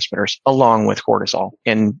neurotransmitters along with cortisol.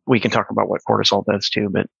 And we can talk about what cortisol does too,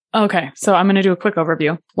 but. Okay. So I'm going to do a quick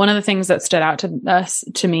overview. One of the things that stood out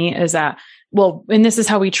to me is that, and this is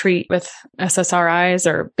how we treat with SSRIs,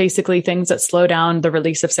 or basically things that slow down the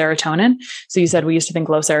release of serotonin. So you said we used to think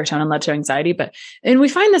low serotonin led to anxiety, and we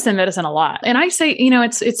find this in medicine a lot. And I say,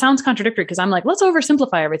 it sounds contradictory because I'm like, let's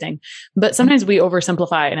oversimplify everything. But sometimes we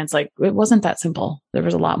oversimplify and it's like, it wasn't that simple. There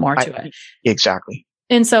was a lot more to it. Exactly.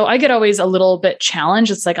 And so I get always a little bit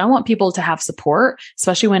challenged. It's like, I want people to have support,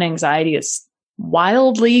 especially when anxiety is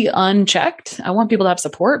wildly unchecked. I want people to have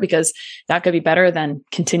support because that could be better than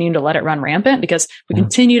continuing to let it run rampant, because we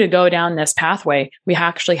continue to go down this pathway, we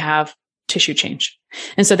actually have tissue change.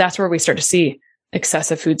 And so that's where we start to see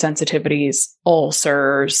excessive food sensitivities,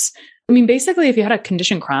 ulcers. I mean, basically, if you had a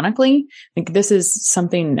condition chronically, I think this is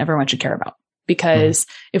something everyone should care about. Because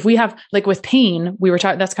if we have, like with pain, we were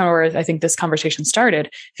talking, that's kind of where I think this conversation started.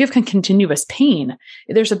 If you have continuous pain,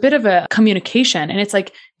 there's a bit of a communication, and it's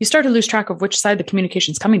like you start to lose track of which side the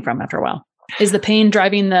communication is coming from after a while. Is the pain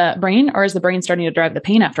driving the brain, or is the brain starting to drive the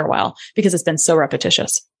pain after a while because it's been so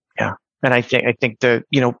repetitious? Yeah. And I think the,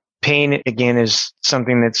 pain again is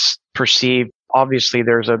something that's perceived. Obviously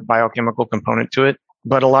there's a biochemical component to it,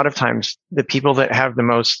 but a lot of times the people that have the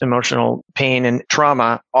most emotional pain and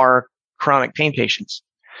trauma are chronic pain patients.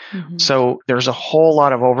 Mm-hmm. So there's a whole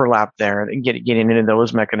lot of overlap there and getting into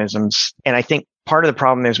those mechanisms. And I think part of the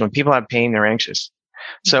problem is when people have pain, they're anxious.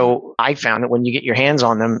 So I found that when you get your hands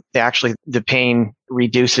on them, the pain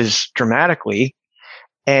reduces dramatically.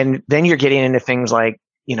 And then you're getting into things like,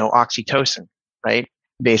 oxytocin, right?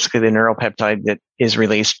 Basically the neuropeptide that is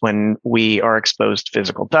released when we are exposed to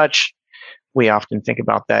physical touch. We often think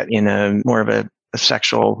about that in a more of a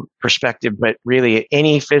sexual perspective, but really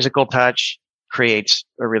any physical touch creates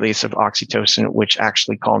a release of oxytocin, which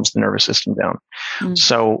actually calms the nervous system down. Mm.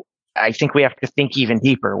 So I think we have to think even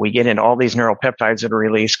deeper. We get into all these neuropeptides that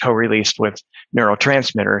are co-released with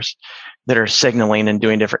neurotransmitters that are signaling and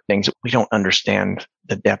doing different things. We don't understand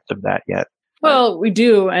the depth of that yet. Well, we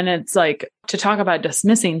do. And it's like, to talk about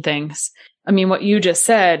dismissing things. I mean, what you just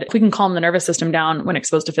said, if we can calm the nervous system down when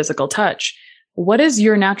exposed to physical touch, what is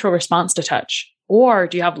your natural response to touch? Or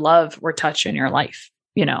do you have love or touch in your life?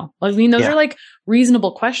 Those are like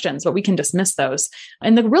reasonable questions, but we can dismiss those.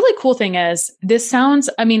 And the really cool thing is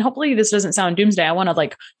hopefully this doesn't sound doomsday. I want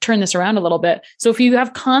to turn this around a little bit. So if you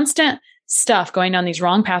have constant stuff going down these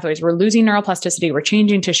wrong pathways, we're losing neuroplasticity, we're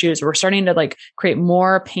changing tissues, we're starting to create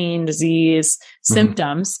more pain, disease,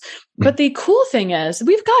 symptoms. But the cool thing is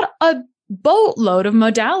we've got a boatload of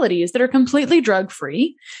modalities that are completely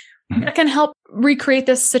drug-free that can help recreate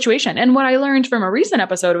this situation. And what I learned from a recent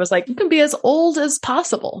episode was you can be as old as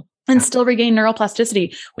possible and still regain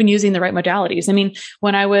neuroplasticity when using the right modalities. I mean,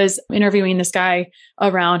 when I was interviewing this guy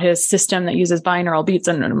around his system that uses binaural beats,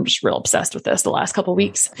 and I'm just real obsessed with this the last couple of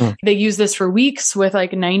weeks, they used this for weeks with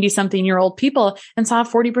 90-something-year-old people and saw a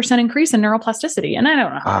 40% increase in neuroplasticity. And I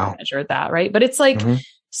don't know how to measure that, right? But it's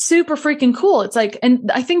super freaking cool. It's and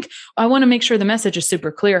I think I want to make sure the message is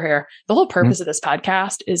super clear here. The whole purpose of this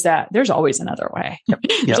podcast is that there's always another way. Yep.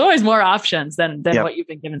 There's always more options than what you've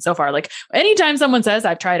been given so far. Anytime someone says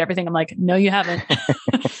I've tried everything, I'm like, no, you haven't.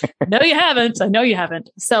 No, you haven't. I know you haven't.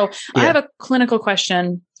 So I have a clinical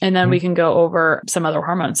question, and then we can go over some other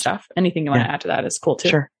hormone stuff. Anything you want to add to that is cool too.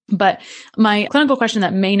 Sure. But my clinical question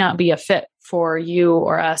that may not be a fit for you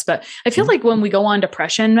or us, but I feel like when we go on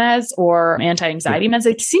depression meds or anti-anxiety meds,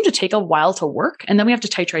 they seem to take a while to work, and then we have to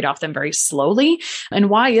titrate off them very slowly. And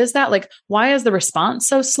why is that? Why is the response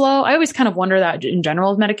so slow? I always kind of wonder that in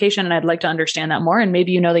general with medication, and I'd like to understand that more. And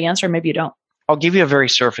maybe you know the answer, maybe you don't. I'll give you a very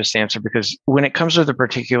surface answer, because when it comes to the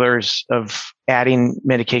particulars of adding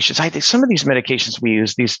medications, I think some of these medications we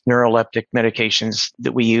use, these neuroleptic medications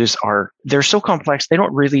that we use, they're so complex. They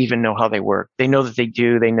don't really even know how they work. They know that they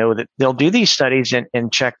do. They know that they'll do these studies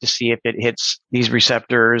and check to see if it hits these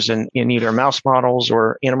receptors in either mouse models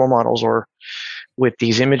or animal models or with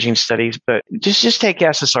these imaging studies. But just take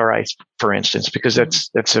SSRIs, for instance, because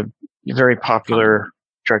that's a very popular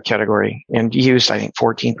drug category and used. I think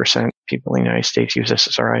 14% of people in the United States use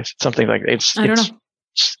SSRIs, something like that. It's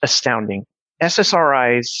astounding.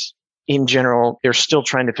 SSRIs in general, they're still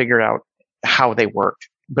trying to figure out how they work.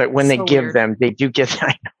 But when they give them, they do get,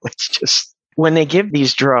 I know, it's just, when they give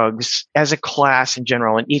these drugs as a class in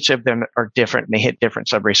general, and each of them are different and they hit different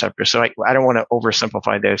subreceptors. So I don't want to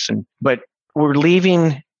oversimplify this, but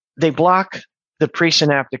they block the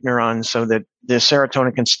presynaptic neurons so that the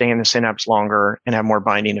serotonin can stay in the synapse longer and have more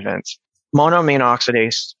binding events. Monoamine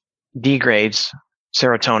oxidase degrades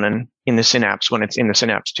serotonin in the synapse when it's in the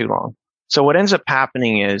synapse too long. So what ends up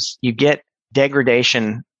happening is you get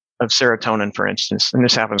degradation of serotonin, for instance, and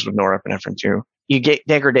this happens with norepinephrine too. You get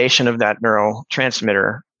degradation of that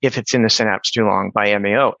neurotransmitter if it's in the synapse too long by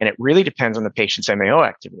MAO. And it really depends on the patient's MAO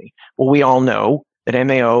activity. Well, we all know that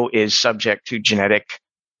MAO is subject to genetic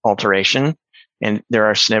alteration, and there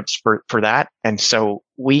are SNPs for that. And so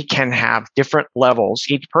we can have different levels.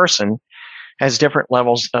 Each person has different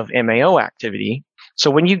levels of MAO activity. So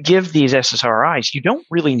when you give these SSRIs, you don't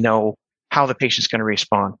really know how the patient's going to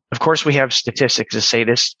respond. Of course, we have statistics that say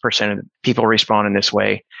this percent of people respond in this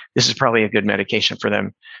way. This is probably a good medication for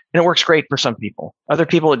them. And it works great for some people. Other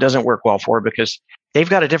people, it doesn't work well for because they've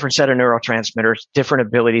got a different set of neurotransmitters, different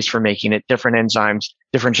abilities for making it, different enzymes,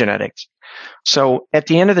 different genetics. So at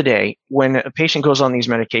the end of the day, when a patient goes on these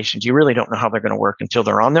medications, you really don't know how they're going to work until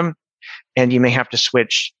they're on them. And you may have to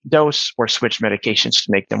switch dose or switch medications to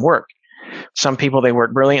make them work. Some people they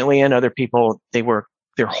work brilliantly, and other people they're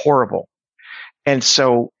horrible. And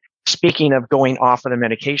so, speaking of going off of the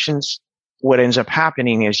medications, what ends up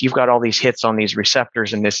happening is you've got all these hits on these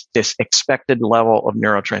receptors and this expected level of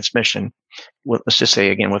neurotransmission. Let's just say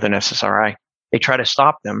again with an SSRI, they try to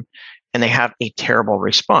stop them and they have a terrible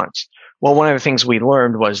response. Well, one of the things we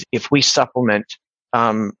learned was if we supplement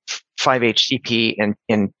 5-HTP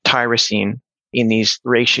and tyrosine in these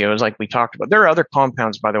ratios, like we talked about, there are other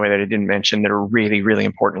compounds, by the way, that I didn't mention that are really, really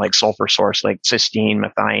important, like sulfur source, like cysteine,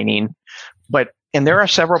 methionine. And there are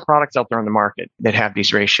several products out there on the market that have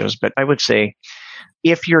these ratios. But I would say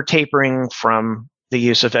if you're tapering from the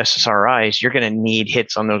use of SSRIs, you're going to need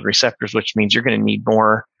hits on those receptors, which means you're going to need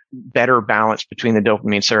better balance between the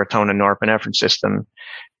dopamine, serotonin, norepinephrine system.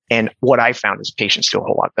 And what I found is patients do a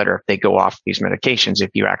whole lot better if they go off these medications, if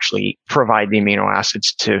you actually provide the amino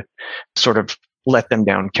acids to sort of let them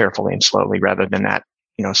down carefully and slowly rather than that,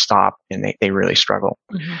 stop and they really struggle.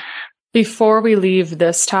 Mm-hmm. Before we leave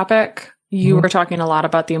this topic, you were talking a lot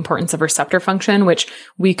about the importance of receptor function, which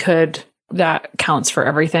that counts for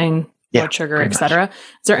everything, blood sugar, et cetera.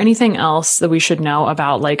 Is there anything else that we should know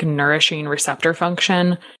about like nourishing receptor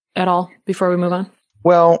function at all before we move on?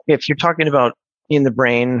 Well, if you're talking about in the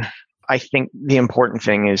brain, I think the important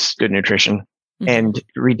thing is good nutrition and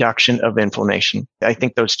reduction of inflammation. I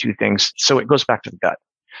think those two things. So it goes back to the gut.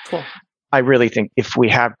 Cool. I really think if we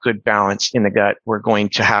have good balance in the gut, we're going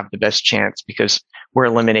to have the best chance because we're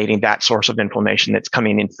eliminating that source of inflammation that's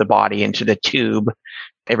coming into the body, into the tube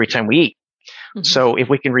every time we eat. Mm-hmm. So if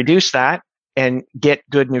we can reduce that and get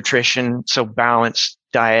good nutrition, so balanced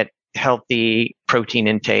diet, healthy protein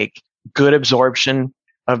intake, good absorption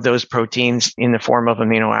of those proteins in the form of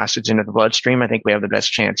amino acids into the bloodstream, I think we have the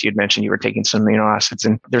best chance. You'd mentioned you were taking some amino acids,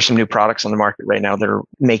 and there's some new products on the market right now that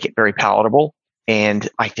make it very palatable. And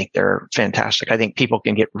I think they're fantastic. I think people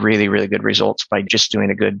can get really, really good results by just doing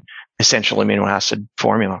a good essential amino acid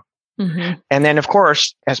formula. Mm-hmm. And then, of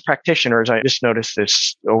course, as practitioners, I just noticed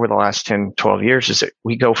this over the last 10, 12 years is that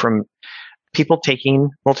we go from people taking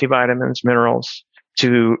multivitamins, minerals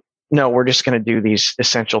to, no, we're just going to do these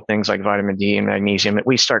essential things like vitamin D and magnesium.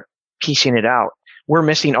 We start piecing it out. We're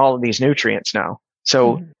missing all of these nutrients now.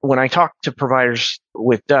 So when I talk to providers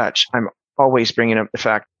with Dutch, I'm always bringing up the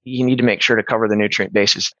fact you need to make sure to cover the nutrient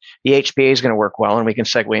basis. The HPA is going to work well, and we can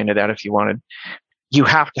segue into that if you wanted. You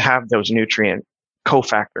have to have those nutrient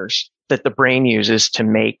cofactors that the brain uses to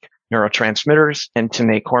make neurotransmitters and to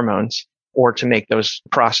make hormones or to make those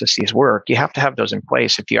processes work. You have to have those in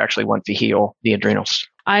place if you actually want to heal the adrenals.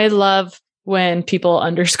 I love when people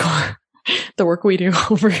underscore the work we do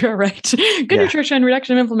over here, right? Good nutrition,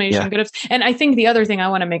 reduction of inflammation, and I think the other thing I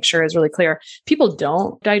want to make sure is really clear. People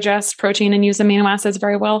don't digest protein and use amino acids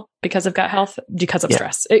very well because of gut health, because of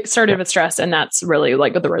stress. It started with stress, and that's really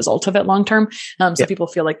like the result of it long term. So people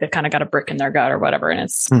feel like they've kind of got a brick in their gut or whatever, and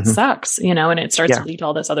it sucks, and it starts to lead to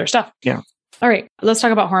all this other stuff. Yeah. All right, let's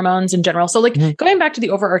talk about hormones in general. So going back to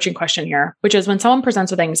the overarching question here, which is when someone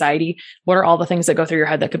presents with anxiety, what are all the things that go through your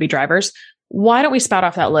head that could be drivers? Why don't we spout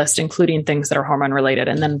off that list, including things that are hormone related,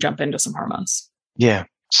 and then jump into some hormones? Yeah.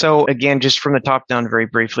 So again, just from the top down, very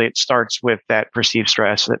briefly, it starts with that perceived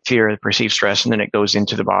stress, that fear of perceived stress, and then it goes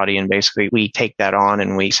into the body. And basically we take that on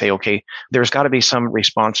and we say, okay, there's got to be some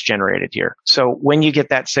response generated here. So when you get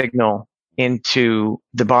that signal into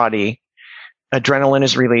the body, adrenaline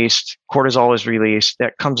is released, cortisol is released.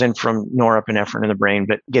 That comes in from norepinephrine in the brain,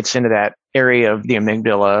 but gets into that area of the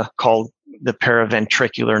amygdala called the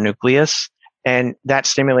paraventricular nucleus. And that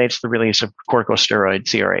stimulates the release of corticosteroid,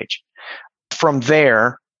 CRH. From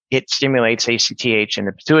there, it stimulates ACTH in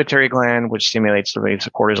the pituitary gland, which stimulates the release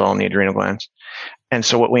of cortisol in the adrenal glands. And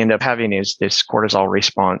so what we end up having is this cortisol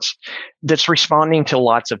response that's responding to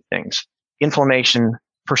lots of things. Inflammation,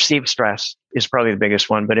 perceived stress is probably the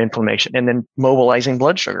biggest one, but inflammation, and then mobilizing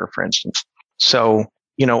blood sugar, for instance. So,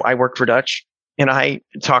 I work for Dutch and I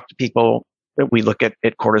talk to people. We look at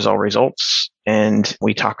cortisol results and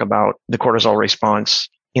we talk about the cortisol response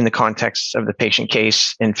in the context of the patient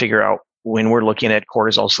case and figure out when we're looking at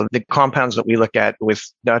cortisol. So the compounds that we look at with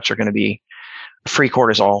Dutch are going to be free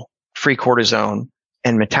cortisol, free cortisone,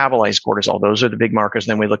 and metabolized cortisol. Those are the big markers.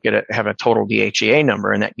 Then we look at it, have a total DHEA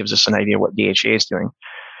number, and that gives us an idea what DHEA is doing.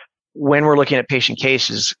 When we're looking at patient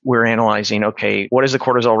cases, we're analyzing, okay, what does the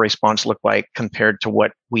cortisol response look like compared to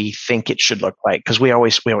what we think it should look like? Because we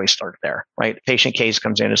always start there, right? Patient case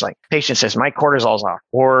comes in, is like, patient says, my cortisol's off.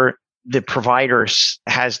 Or the provider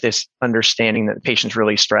has this understanding that the patient's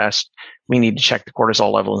really stressed. We need to check the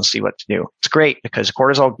cortisol level and see what to do. It's great because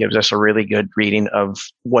cortisol gives us a really good reading of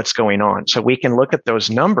what's going on. So we can look at those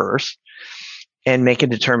numbers and make a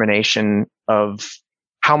determination of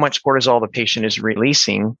how much cortisol the patient is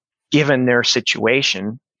releasing given their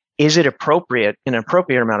situation. Is it an appropriate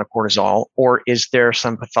amount of cortisol, or is there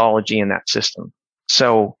some pathology in that system?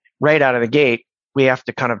 So right out of the gate, we have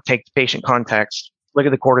to kind of take the patient context, look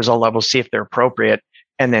at the cortisol levels, see if they're appropriate,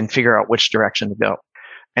 and then figure out which direction to go.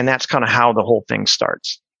 And that's kind of how the whole thing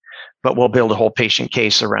starts. But we'll build a whole patient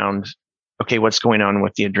case around, okay, what's going on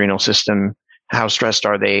with the adrenal system? How stressed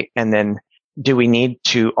are they? And then do we need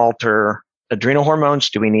to alter adrenal hormones?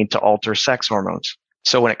 Do we need to alter sex hormones?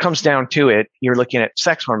 So when it comes down to it, you're looking at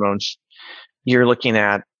sex hormones. You're looking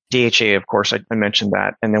at DHA, of course, I mentioned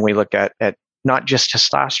that. And then we look at not just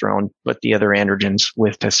testosterone, but the other androgens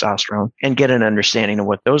with testosterone and get an understanding of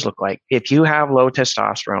what those look like. If you have low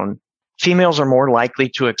testosterone, females are more likely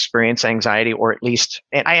to experience anxiety, or at least,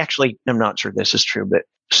 and I actually am not sure this is true, but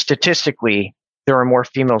statistically, there are more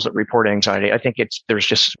females that report anxiety. I think there's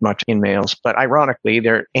just as much in males, but ironically,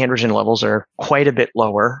 their androgen levels are quite a bit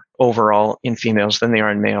lower overall in females than they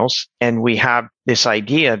are in males. And we have this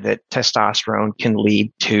idea that low testosterone can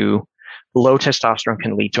lead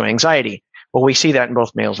to anxiety. Well, we see that in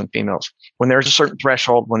both males and females. When there's a certain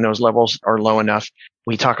threshold, when those levels are low enough,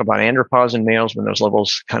 we talk about andropause in males. When those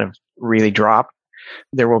levels kind of really drop,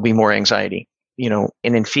 there will be more anxiety, and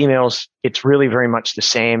in females, it's really very much the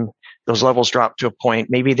same. Those levels drop to a point.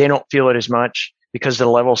 Maybe they don't feel it as much because the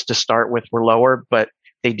levels to start with were lower, but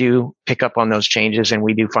they do pick up on those changes. And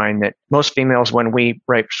we do find that most females, when we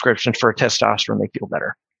write prescriptions for testosterone, they feel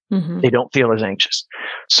better. Mm-hmm. They don't feel as anxious.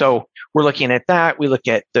 So we're looking at that. We look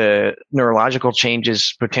at the neurological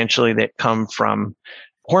changes potentially that come from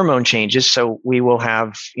hormone changes. So we will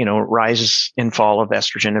have, rises and fall of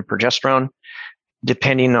estrogen and progesterone,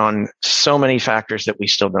 depending on so many factors that we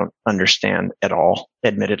still don't understand at all,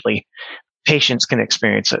 admittedly. Patients can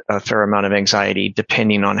experience a fair amount of anxiety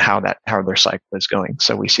depending on how their cycle is going.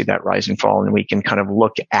 So we see that rise and fall, and we can kind of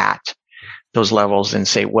look at those levels and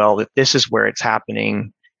say, well, if this is where it's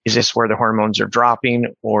happening, is this where the hormones are dropping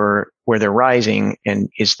or where they're rising? And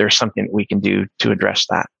is there something we can do to address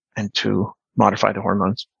that and to modify the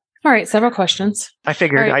hormones? All right. Several questions. I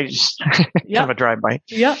figured I just kind of a drive-by.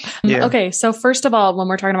 Yep. Yeah. Okay. So first of all, when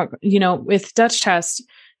we're talking about, with Dutch test,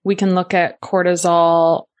 we can look at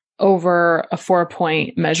cortisol over a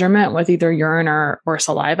 4-point measurement with either urine or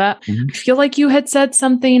saliva. Mm-hmm. I feel like you had said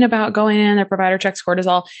something about going in, the provider checks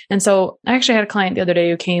cortisol. And so I actually had a client the other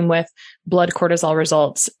day who came with blood cortisol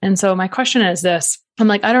results. And so my question is this, I'm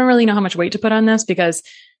like, I don't really know how much weight to put on this because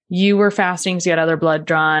you were fasting, so you had other blood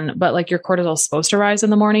drawn, but like your cortisol is supposed to rise in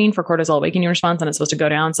the morning for cortisol awakening response, and it's supposed to go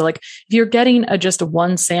down. So like if you're getting just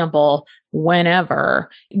one sample whenever,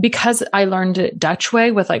 because I learned it Dutch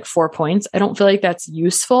way with like 4 points, I don't feel like that's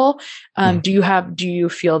useful. Do you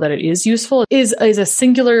feel that it is useful? Is a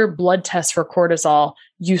singular blood test for cortisol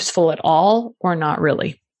useful at all or not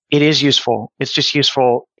really? It is useful. It's just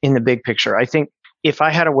useful in the big picture. I think if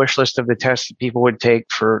I had a wish list of the tests that people would take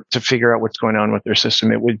to figure out what's going on with their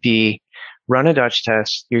system, it would be run a Dutch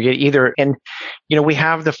test. You get either, and we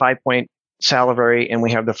have the 5-point salivary and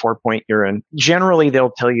we have the 4-point urine. Generally,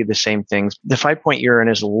 they'll tell you the same things. The 5-point urine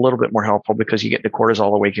is a little bit more helpful because you get the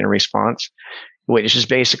cortisol awakening response, which is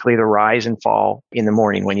basically the rise and fall in the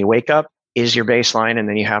morning. When you wake up is your baseline, and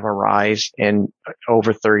then you have a rise in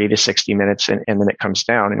over 30 to 60 minutes, and then it comes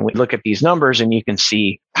down. And we look at these numbers and you can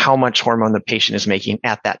see how much hormone the patient is making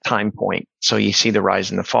at that time point. So you see the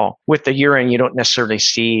rise and the fall. With the urine, you don't necessarily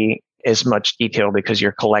see as much detail because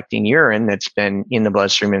you're collecting urine that's been in the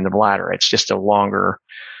bloodstream in the bladder. It's just a longer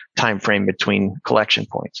time frame between collection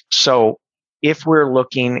points. So if we're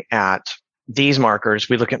looking at these markers,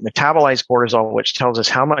 we look at metabolized cortisol, which tells us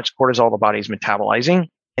how much cortisol the body is metabolizing.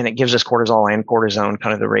 And it gives us cortisol and cortisone,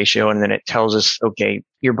 kind of the ratio. And then it tells us, okay,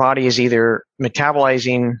 your body is either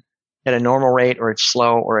metabolizing at a normal rate, or it's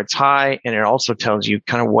slow, or it's high. And it also tells you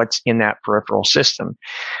kind of what's in that peripheral system.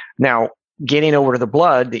 Now, getting over to the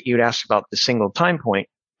blood that you'd asked about the single time point,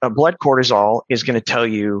 a blood cortisol is going to tell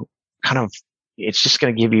you it's just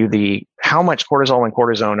going to give you how much cortisol and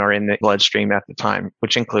cortisone are in the bloodstream at the time,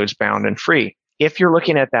 which includes bound and free. If you're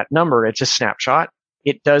looking at that number, it's a snapshot.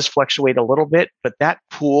 It does fluctuate a little bit, but that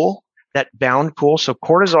pool, that bound pool, so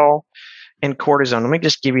cortisol and cortisone, let me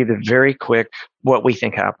just give you the very quick, what we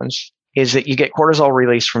think happens is that you get cortisol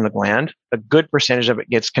released from the gland. A good percentage of it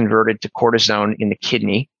gets converted to cortisone in the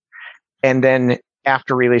kidney. And then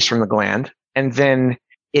after release from the gland, and then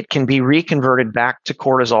it can be reconverted back to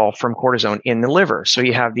cortisol from cortisone in the liver. So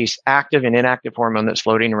you have these active and inactive hormone that's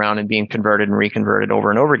floating around and being converted and reconverted over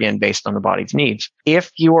and over again based on the body's needs. If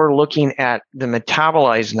you are looking at the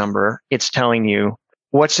metabolized number, it's telling you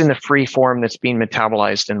what's in the free form that's being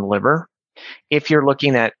metabolized in the liver. If you're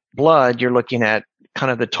looking at blood, you're looking at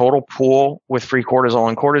kind of the total pool with free cortisol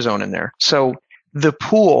and cortisone in there. So the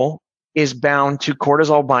pool is bound to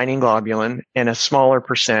cortisol binding globulin and a smaller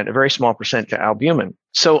percent, a very small percent to albumin.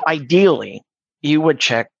 So ideally, you would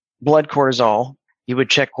check blood cortisol, you would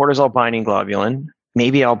check cortisol binding globulin,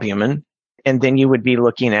 maybe albumin, and then you would be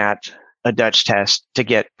looking at a Dutch test to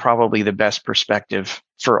get probably the best perspective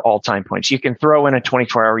for all time points. You can throw in a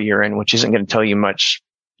 24-hour urine, which isn't going to tell you much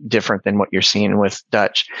different than what you're seeing with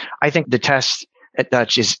Dutch. I think the test at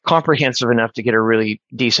Dutch is comprehensive enough to get a really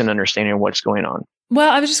decent understanding of what's going on. Well,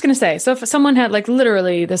 I was just going to say, so if someone had like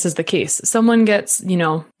literally, this is the case, someone gets,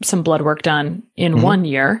 some blood work done in 1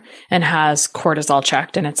 year and has cortisol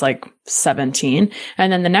checked and it's like 17.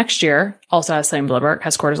 And then the next year also has same blood work,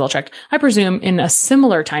 has cortisol checked, I presume in a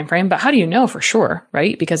similar time frame, but how do you know for sure,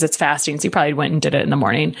 right? Because it's fasting. So you probably went and did it in the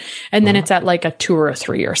morning and then it's at like a 2 or a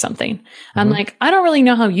 3 or something. I'm like, I don't really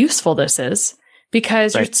know how useful this is.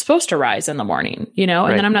 Because you're supposed to rise in the morning, and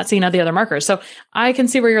then I'm not seeing all the other markers. So I can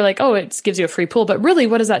see where you're like, oh, it gives you a free pool. But really,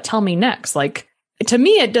 what does that tell me next? Like, to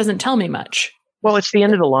me, it doesn't tell me much. Well, it's the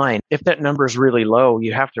end of the line. If that number is really low,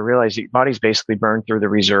 you have to realize that your body's basically burned through the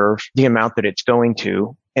reserve, the amount that it's going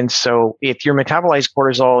to. And so if your metabolized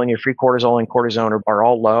cortisol and your free cortisol and cortisone are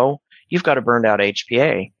all low, you've got a burned out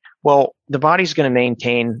HPA. Well, the body's going to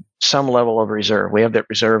maintain some level of reserve. We have that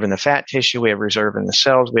reserve in the fat tissue. We have reserve in the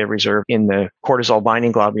cells. We have reserve in the cortisol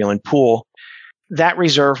binding globulin pool. That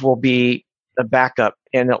reserve will be a backup.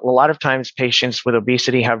 And a lot of times patients with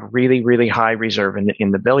obesity have really, really high reserve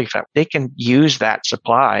in the belly fat. They can use that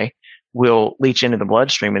supply, will leach into the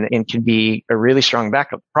bloodstream and can be a really strong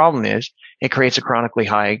backup. The problem is it creates a chronically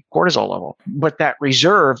high cortisol level. But that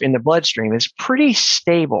reserve in the bloodstream is pretty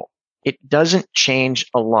stable. It doesn't change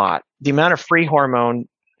a lot. The amount of free hormone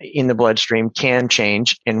in the bloodstream can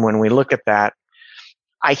change. And when we look at that,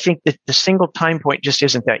 I think that the single time point just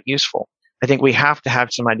isn't that useful. I think we have to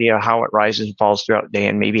have some idea of how it rises and falls throughout the day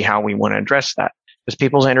and maybe how we want to address that. Because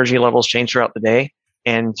people's energy levels change throughout the day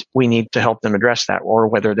and we need to help them address that, or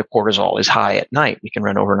whether the cortisol is high at night. We can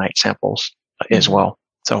run overnight samples as well.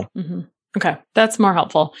 So, Okay. That's more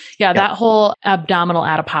helpful. Yeah. That whole abdominal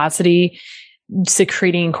adiposity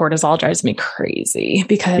secreting cortisol drives me crazy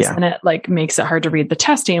because then it like makes it hard to read the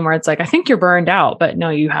testing where it's like, I think you're burned out, but no,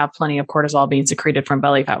 you have plenty of cortisol being secreted from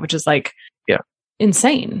belly fat, which is like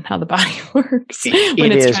insane how the body works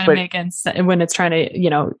when it's trying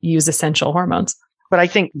to use essential hormones. But I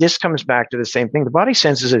think this comes back to the same thing. The body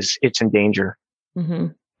senses it's in danger,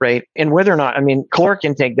 right? And whether or not, caloric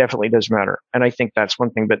intake definitely does matter. And I think that's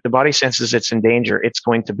one thing, but the body senses it's in danger. It's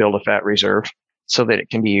going to build a fat reserve so that it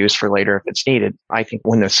can be used for later if it's needed. I think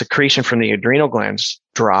when the secretion from the adrenal glands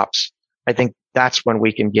drops, I think that's when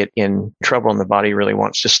we can get in trouble and the body really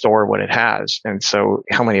wants to store what it has. And so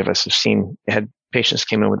how many of us have had patients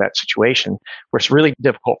came in with that situation where it's really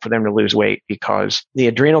difficult for them to lose weight because the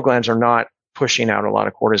adrenal glands are not pushing out a lot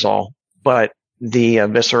of cortisol, but the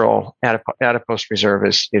visceral adipose reserve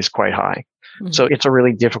is quite high. So it's a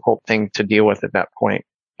really difficult thing to deal with at that point.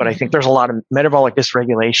 But I think there's a lot of metabolic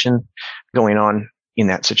dysregulation going on in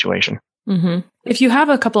that situation. If you have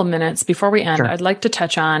a couple of minutes before we end, I'd like to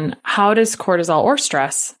touch on how does cortisol or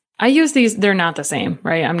stress, I use these, they're not the same,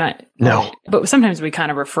 right? No. But sometimes we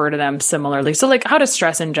kind of refer to them similarly. So like how does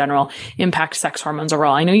stress in general impact sex hormones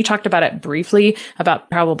overall? I know you talked about it briefly about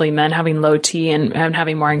probably men having low T and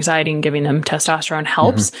having more anxiety and giving them testosterone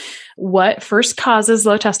helps. What first causes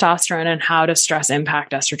low testosterone and how does stress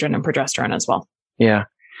impact estrogen and progesterone as well? Yeah.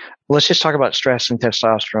 Let's just talk about stress and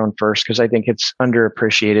testosterone first, because I think it's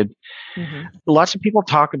underappreciated. Lots of people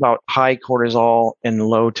talk about high cortisol and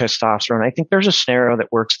low testosterone. I think there's a scenario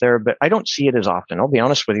that works there, but I don't see it as often. I'll be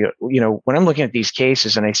honest with you. When I'm looking at these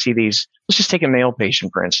cases and I see these, let's just take a male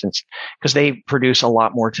patient, for instance, because they produce a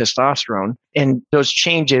lot more testosterone. And those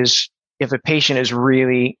changes, if a patient is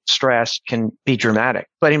really stressed, can be dramatic.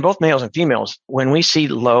 But in both males and females, when we see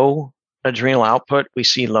low adrenal output, we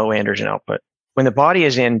see low androgen output. When the body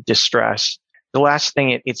is in distress, the last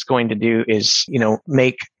thing it's going to do is,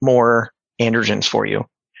 make more androgens for you.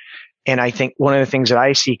 And I think one of the things that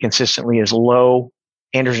I see consistently is low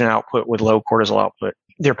androgen output with low cortisol output.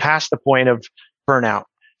 They're past the point of burnout.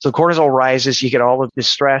 So cortisol rises, you get all of this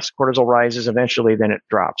stress, cortisol rises, eventually then it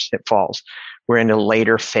drops, it falls. We're in a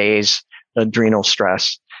later phase, adrenal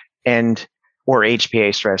stress or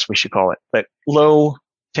HPA stress, we should call it. But low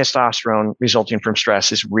testosterone resulting from stress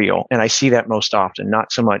is real. And I see that most often,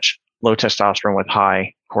 not so much low testosterone with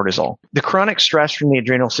high cortisol. The chronic stress from the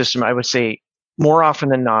adrenal system, I would say more often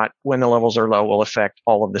than not, when the levels are low, will affect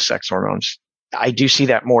all of the sex hormones. I do see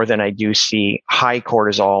that more than I do see high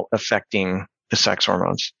cortisol affecting the sex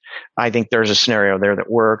hormones. I think there's a scenario there that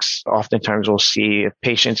works. Oftentimes we'll see if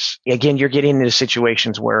patients, again, you're getting into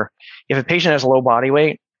situations where if a patient has low body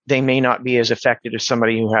weight, they may not be as affected as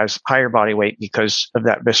somebody who has higher body weight because of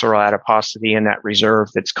that visceral adiposity and that reserve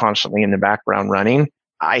that's constantly in the background running.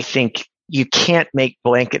 I think you can't make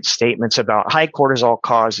blanket statements about high cortisol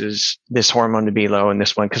causes this hormone to be low and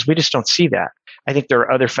this one, because we just don't see that. I think there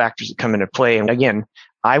are other factors that come into play. And again,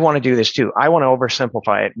 I want to do this too. I want to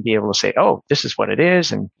oversimplify it and be able to say, oh, this is what it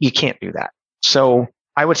is. And you can't do that. So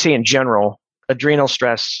I would say in general, adrenal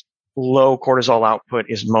stress, low cortisol output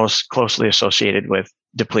is most closely associated with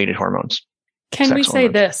depleted hormones. Can we say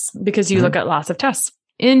this, because you look at lots of tests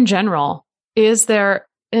in general, is there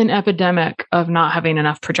an epidemic of not having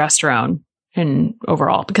enough progesterone in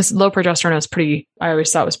overall? Because low progesterone is I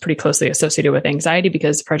always thought was pretty closely associated with anxiety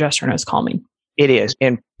because progesterone is calming. It is.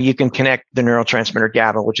 And you can connect the neurotransmitter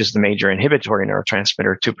GABA, which is the major inhibitory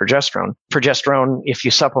neurotransmitter, to progesterone. Progesterone, if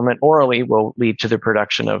you supplement orally, will lead to the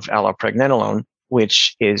production of allopregnenolone,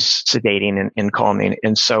 which is sedating and calming.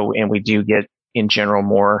 And we do get in general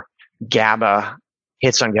more GABA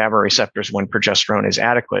hits on GABA receptors when progesterone is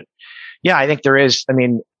adequate. Yeah, I think there is. I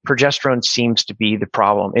mean, progesterone seems to be the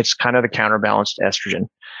problem. It's kind of the counterbalance to estrogen.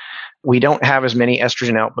 We don't have as many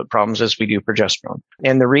estrogen output problems as we do progesterone.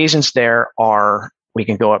 And the reasons there are, we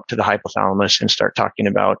can go up to the hypothalamus and start talking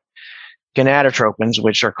about gonadotropins,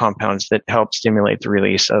 which are compounds that help stimulate the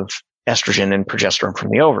release of estrogen and progesterone from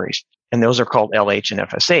the ovaries. And those are called LH and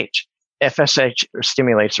FSH. FSH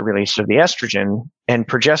stimulates the release of the estrogen, and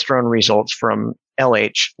progesterone results from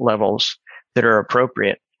LH levels that are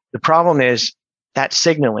appropriate. The problem is that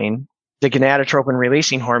signaling, the gonadotropin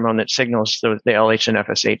releasing hormone that signals the LH and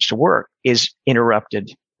FSH to work, is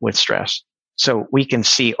interrupted with stress. So we can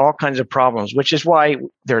see all kinds of problems, which is why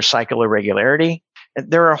there's cycle irregularity.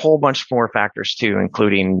 There are a whole bunch more factors too,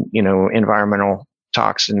 including, environmental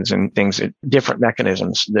toxins and things, different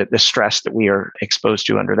mechanisms, the stress that we are exposed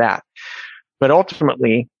to under that. But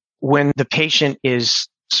ultimately, when the patient is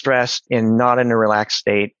stressed and not in a relaxed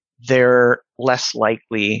state, they're less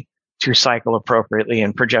likely to cycle appropriately.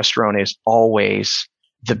 And progesterone is always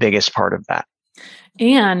the biggest part of that.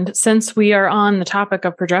 And since we are on the topic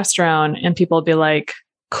of progesterone and people will be like,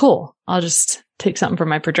 cool, I'll just take something from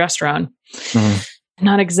my progesterone. Mm-hmm.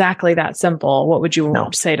 Not exactly that simple. What would you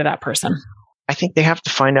say to that person? I think they have to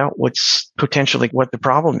find out what's potentially what the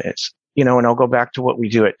problem is. And I'll go back to what we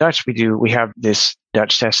do at Dutch. We have this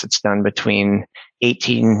Dutch test that's done between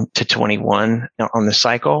 18 to 21 on the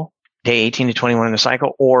cycle, day 18 to 21 on the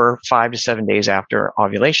cycle, or 5 to 7 days after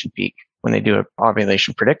ovulation peak when they do an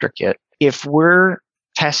ovulation predictor kit. If we're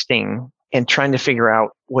testing and trying to figure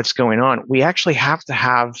out what's going on, we actually have to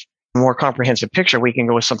have a more comprehensive picture. We can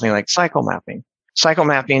go with something like cycle mapping. Cycle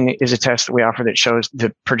mapping is a test that we offer that shows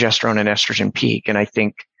the progesterone and estrogen peak. And I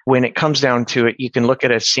think when it comes down to it, you can look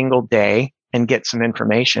at a single day and get some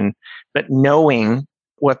information, but knowing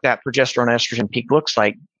what that progesterone estrogen peak looks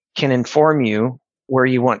like can inform you where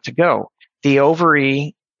you want to go. The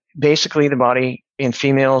ovary, basically the body in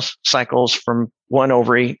females cycles from one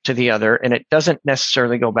ovary to the other, and it doesn't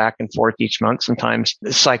necessarily go back and forth each month. Sometimes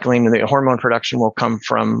the cycling, the hormone production will come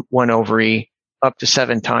from one ovary up to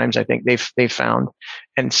 7 times, I think they've found.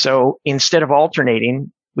 And so instead of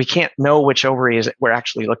alternating, we can't know which ovary is we're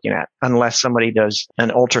actually looking at unless somebody does an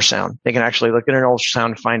ultrasound. They can actually look at an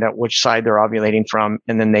ultrasound to find out which side they're ovulating from,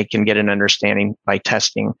 and then they can get an understanding by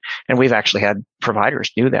testing. And we've actually had providers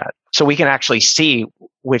do that. So we can actually see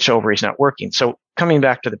which ovary is not working. So coming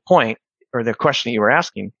back to the point or the question that you were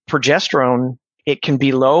asking, progesterone, it can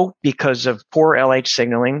be low because of poor LH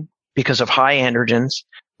signaling, because of high androgens,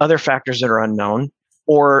 other factors that are unknown,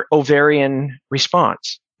 or ovarian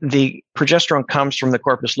response. The progesterone comes from the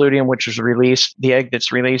corpus luteum, which is released, the egg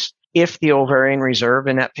that's released. If the ovarian reserve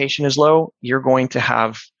in that patient is low, you're going to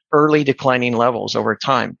have early declining levels over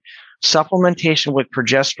time. Supplementation with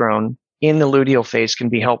progesterone in the luteal phase can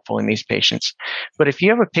be helpful in these patients. But if you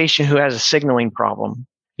have a patient who has a signaling problem,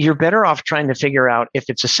 you're better off trying to figure out if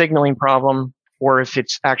it's a signaling problem or if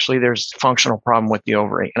it's actually there's a functional problem with the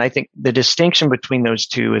ovary. And I think the distinction between those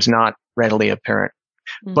two is not readily apparent.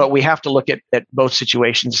 Mm-hmm. But we have to look at both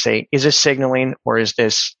situations and say, is this signaling or is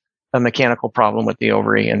this a mechanical problem with the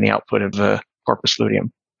ovary and the output of the corpus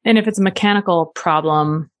luteum? And if it's a mechanical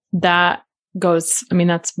problem, that goes,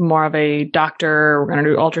 that's more of a doctor, we're going to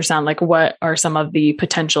do ultrasound. Like, what are some of the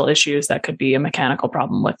potential issues that could be a mechanical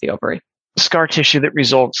problem with the ovary? Scar tissue that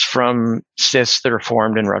results from cysts that are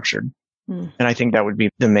formed and ruptured. And I think that would be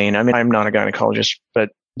the main. I'm not a gynecologist,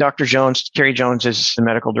 but Dr. Jones, Carrie Jones, is the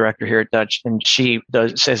medical director here at Dutch, and she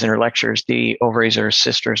says in her lectures, the ovaries are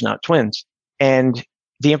sisters, not twins. And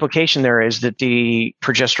the implication there is that the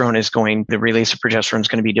release of progesterone is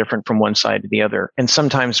going to be different from one side to the other. And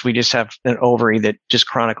sometimes we just have an ovary that just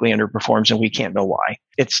chronically underperforms and we can't know why.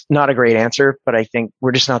 It's not a great answer, but I think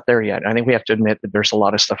we're just not there yet. I think we have to admit that there's a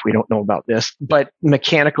lot of stuff we don't know about this, but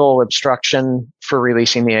mechanical obstruction for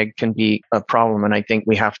releasing the egg can be a problem. And I think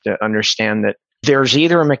we have to understand that there's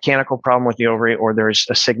either a mechanical problem with the ovary or there's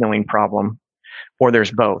a signaling problem or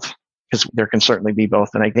there's both. Because there can certainly be both.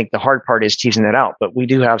 And I think the hard part is teasing that out. But we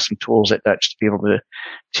do have some tools at Dutch to be able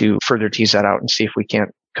to further tease that out and see if we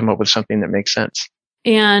can't come up with something that makes sense.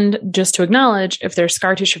 And just to acknowledge, if there's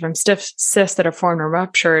scar tissue from stiff cysts that are formed or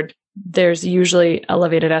ruptured, there's usually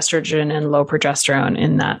elevated estrogen and low progesterone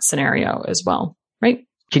in that scenario as well, right?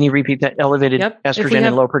 Can you repeat that? Elevated estrogen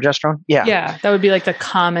and low progesterone? Yeah. Yeah. That would be like the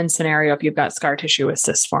common scenario if you've got scar tissue with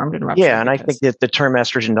cysts formed and ruptured. Yeah. And I think that the term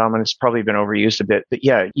estrogen dominant has probably been overused a bit. But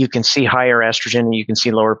yeah, you can see higher estrogen and you can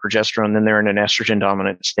see lower progesterone, then they're in an estrogen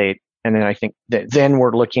dominant state. And then I think that then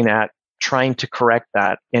we're looking at trying to correct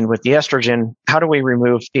that. And with the estrogen, how do we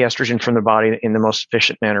remove the estrogen from the body in the most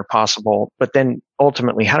efficient manner possible? But then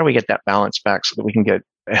ultimately, how do we get that balance back so that we can get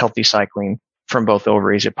a healthy cycling from both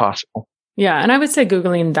ovaries if possible? Yeah. And I would say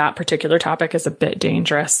Googling that particular topic is a bit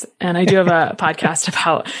dangerous. And I do have a podcast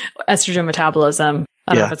about estrogen metabolism.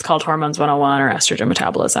 I don't know if it's called Hormones 101 or Estrogen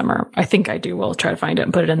Metabolism, or I think I do. We'll try to find it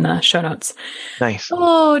and put it in the show notes. Nice.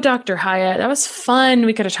 Oh, Dr. Hyatt, that was fun.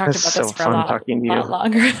 We could have talked about this for a lot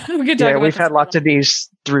longer. We could talk about we've had lots of these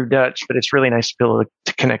through Dutch, but it's really nice to be able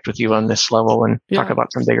to connect with you on this level and talk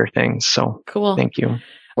about some bigger things. So cool. Thank you.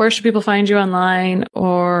 Where should people find you online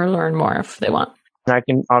or learn more if they want? I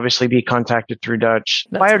can obviously be contacted through Dutch.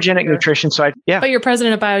 Biogenic Nutrition site. Yeah. But you're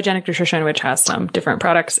president of Biogenic Nutrition, which has some different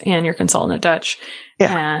products, and you're consultant at Dutch.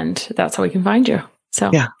 Yeah. And that's how we can find you.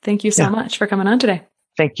 So thank you so much for coming on today.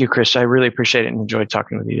 Thank you, Chris. I really appreciate it and enjoyed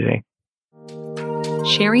talking with you today.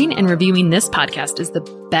 Sharing and reviewing this podcast is the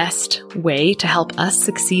best way to help us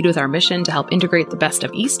succeed with our mission to help integrate the best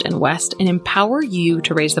of East and West and empower you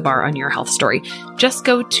to raise the bar on your health story. Just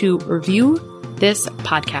go to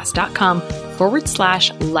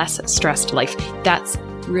reviewthispodcast.com/less stressed life. That's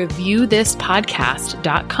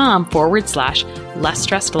reviewthispodcast.com/less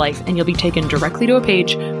stressed life. And you'll be taken directly to a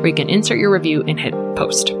page where you can insert your review and hit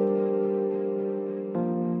post.